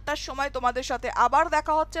রাত্রিবেলা 8টার সময় তোমাদের সাথে আবার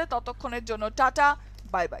দেখা হচ্ছে। ততক্ষণের জন্য tata,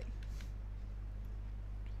 bye bye.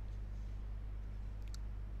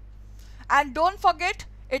 And don't forget,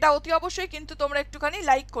 এটা অতি অবশ্যই কিন্তু তোমরা একটুখানি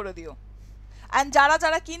লাইক করে দিও। অ্যান্ড যারা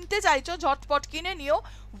যারা কিনতে চাইছো ঝটপট কিনে নিও,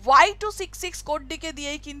 Y266 কোডটিকে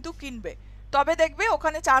দিয়েই কিন্তু কিনবে, তবে দেখবে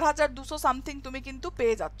ওখানে 4200 সামথিং তুমি কিন্তু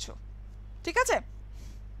পেয়ে যাচ্ছ। ঠিক আছে?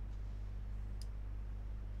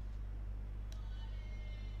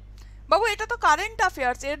 বাবু এটা তো কারেন্ট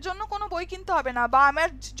অ্যাফেয়ার্স, এর জন্য কোনো বই কিনতে হবে না। বা আমার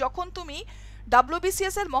যখন তুমি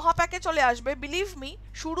WBCS এর মহাপ্যাকে চলে আসবে, বিলিভ মি,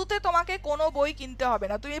 শুরুতে তোমাকে কোনো বই কিনতে হবে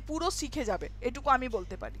না, তুমি পুরো শিখে যাবে, এটুকু আমি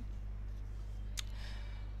বলতে পারি।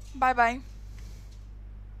 Bye bye.